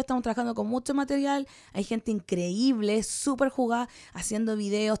 Los chiquillos estamos trabajando con mucho material. Hay gente increíble, súper jugada, haciendo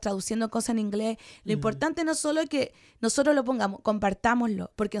videos, traduciendo cosas en inglés. Lo importante no solo es que nosotros lo pongamos,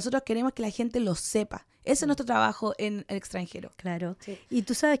 compartámoslo, porque nosotros queremos que la gente lo sepa. Ese es nuestro trabajo en el extranjero. Claro. Sí. Y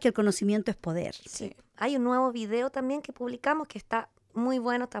tú sabes que el conocimiento es poder. Sí. Hay un nuevo video también que publicamos que está muy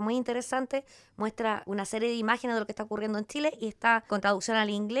bueno, está muy interesante. Muestra una serie de imágenes de lo que está ocurriendo en Chile y está con traducción al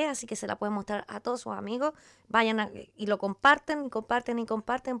inglés, así que se la pueden mostrar a todos sus amigos. Vayan y lo comparten,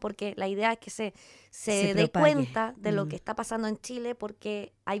 porque la idea es que se dé propague. cuenta de lo que está pasando en Chile,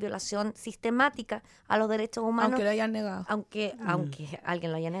 porque hay violación sistemática a los derechos humanos. Aunque lo hayan negado. Aunque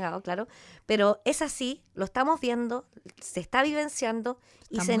alguien lo haya negado, claro. Pero es así, lo estamos viendo, se está vivenciando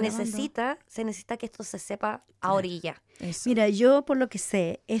y Estamos se grabando. necesita que esto se sepa ahora y ya. Eso. Mira, yo por lo que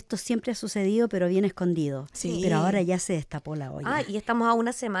sé, esto siempre ha sucedido, pero bien escondido. Sí. Pero ahora ya se destapó la olla. Y estamos a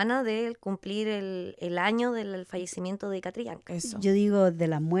una semana de cumplir el año del fallecimiento de Catrillanca. Eso. Yo digo de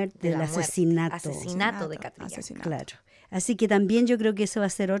la muerte, De del la muerte. asesinato. Asesinato de Catrillanca. Asesinato. Claro. Así que también yo creo que eso va a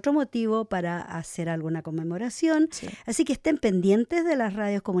ser otro motivo para hacer alguna conmemoración. Sí. Así que estén pendientes de las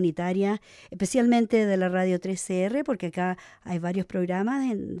radios comunitarias, especialmente de la radio 3CR, porque acá hay varios programas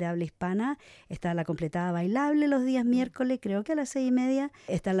de habla hispana. Está la completada bailable los días miércoles, creo que a las 6:30.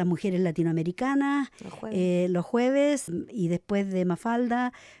 Están las mujeres latinoamericanas los jueves, y después de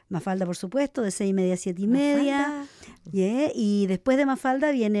Mafalda por supuesto, de 6:30 a 7:30. Mafalda. Yeah. Y después de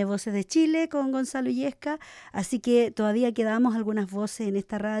Mafalda viene Voces de Chile con Gonzalo Illesca, así que todavía quedamos algunas voces en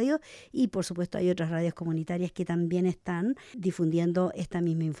esta radio y por supuesto hay otras radios comunitarias que también están difundiendo esta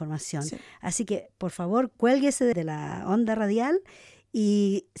misma información. Sí. Así que por favor cuélguese de la onda radial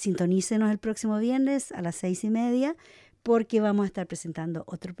y sintonícenos el próximo viernes a las 6:30 porque vamos a estar presentando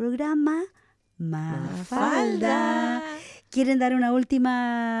otro programa, Mafalda. ¿Quieren dar una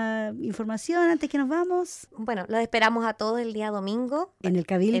última información antes que nos vamos? Bueno, los esperamos a todos el día domingo. En el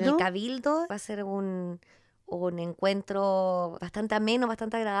Cabildo. En el Cabildo va a ser un encuentro bastante ameno,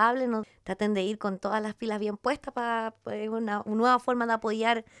 bastante agradable. Traten de ir con todas las pilas bien puestas para una nueva forma de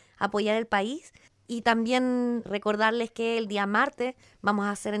apoyar el país. Y también recordarles que el día martes vamos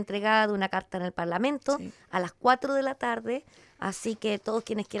a hacer entrega de una carta en el Parlamento a las 4 de la tarde. Así que todos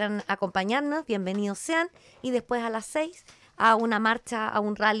quienes quieran acompañarnos, bienvenidos sean. Y después a las 6 a una marcha, a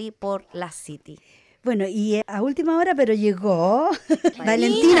un rally por la City. Bueno, y a última hora, pero llegó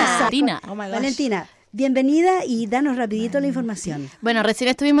Valentina. Oh my gosh. Valentina, bienvenida y danos rapidito la información. Bueno, recién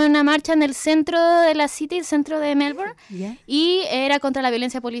estuvimos en una marcha en el centro de la City, el centro de Melbourne, ¿Ya? y era contra la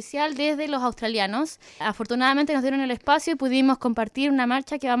violencia policial desde los australianos. Afortunadamente nos dieron el espacio y pudimos compartir una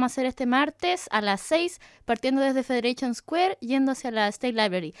marcha que vamos a hacer este martes a las 6, partiendo desde Federation Square, yendo hacia la State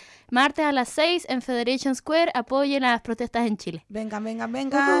Library. Martes a las 6 en Federation Square, apoyen las protestas en Chile. Vengan.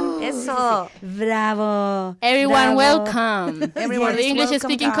 ¡Eso! Bravo. Everyone bravo. welcome. Everyone the is English welcome,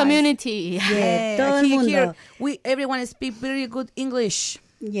 speaking guys. community. Yeah, todo el mundo. Everyone speak very good English.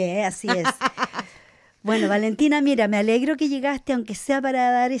 Yeah, así es. Bueno, Valentina, mira, me alegro que llegaste, aunque sea para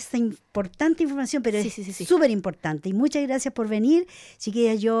dar esa importante información, pero Sí, es sí, sí, sí. súper importante. Y muchas gracias por venir.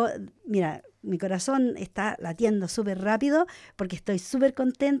 Chiquillas, mira, mi corazón está latiendo súper rápido porque estoy súper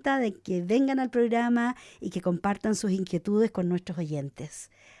contenta de que vengan al programa y que compartan sus inquietudes con nuestros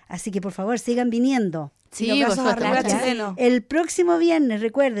oyentes. Así que, por favor, sigan viniendo. Sí, Y los brazos por favor. arriba, chileno. El próximo viernes,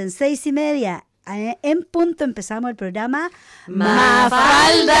 recuerden, 6:30, en punto, empezamos el programa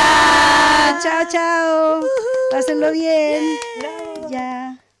Mafalda. Chao, chao. Pásenlo bien.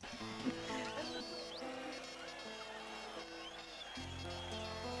 Ya.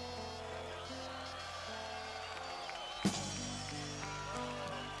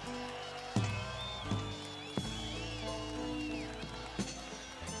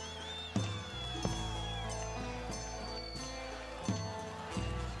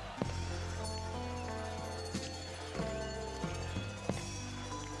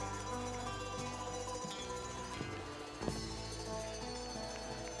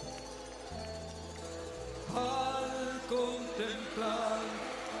 Al contemplar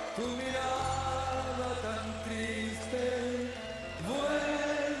tu mirada tan triste,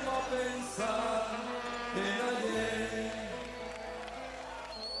 vuelvo a pensar en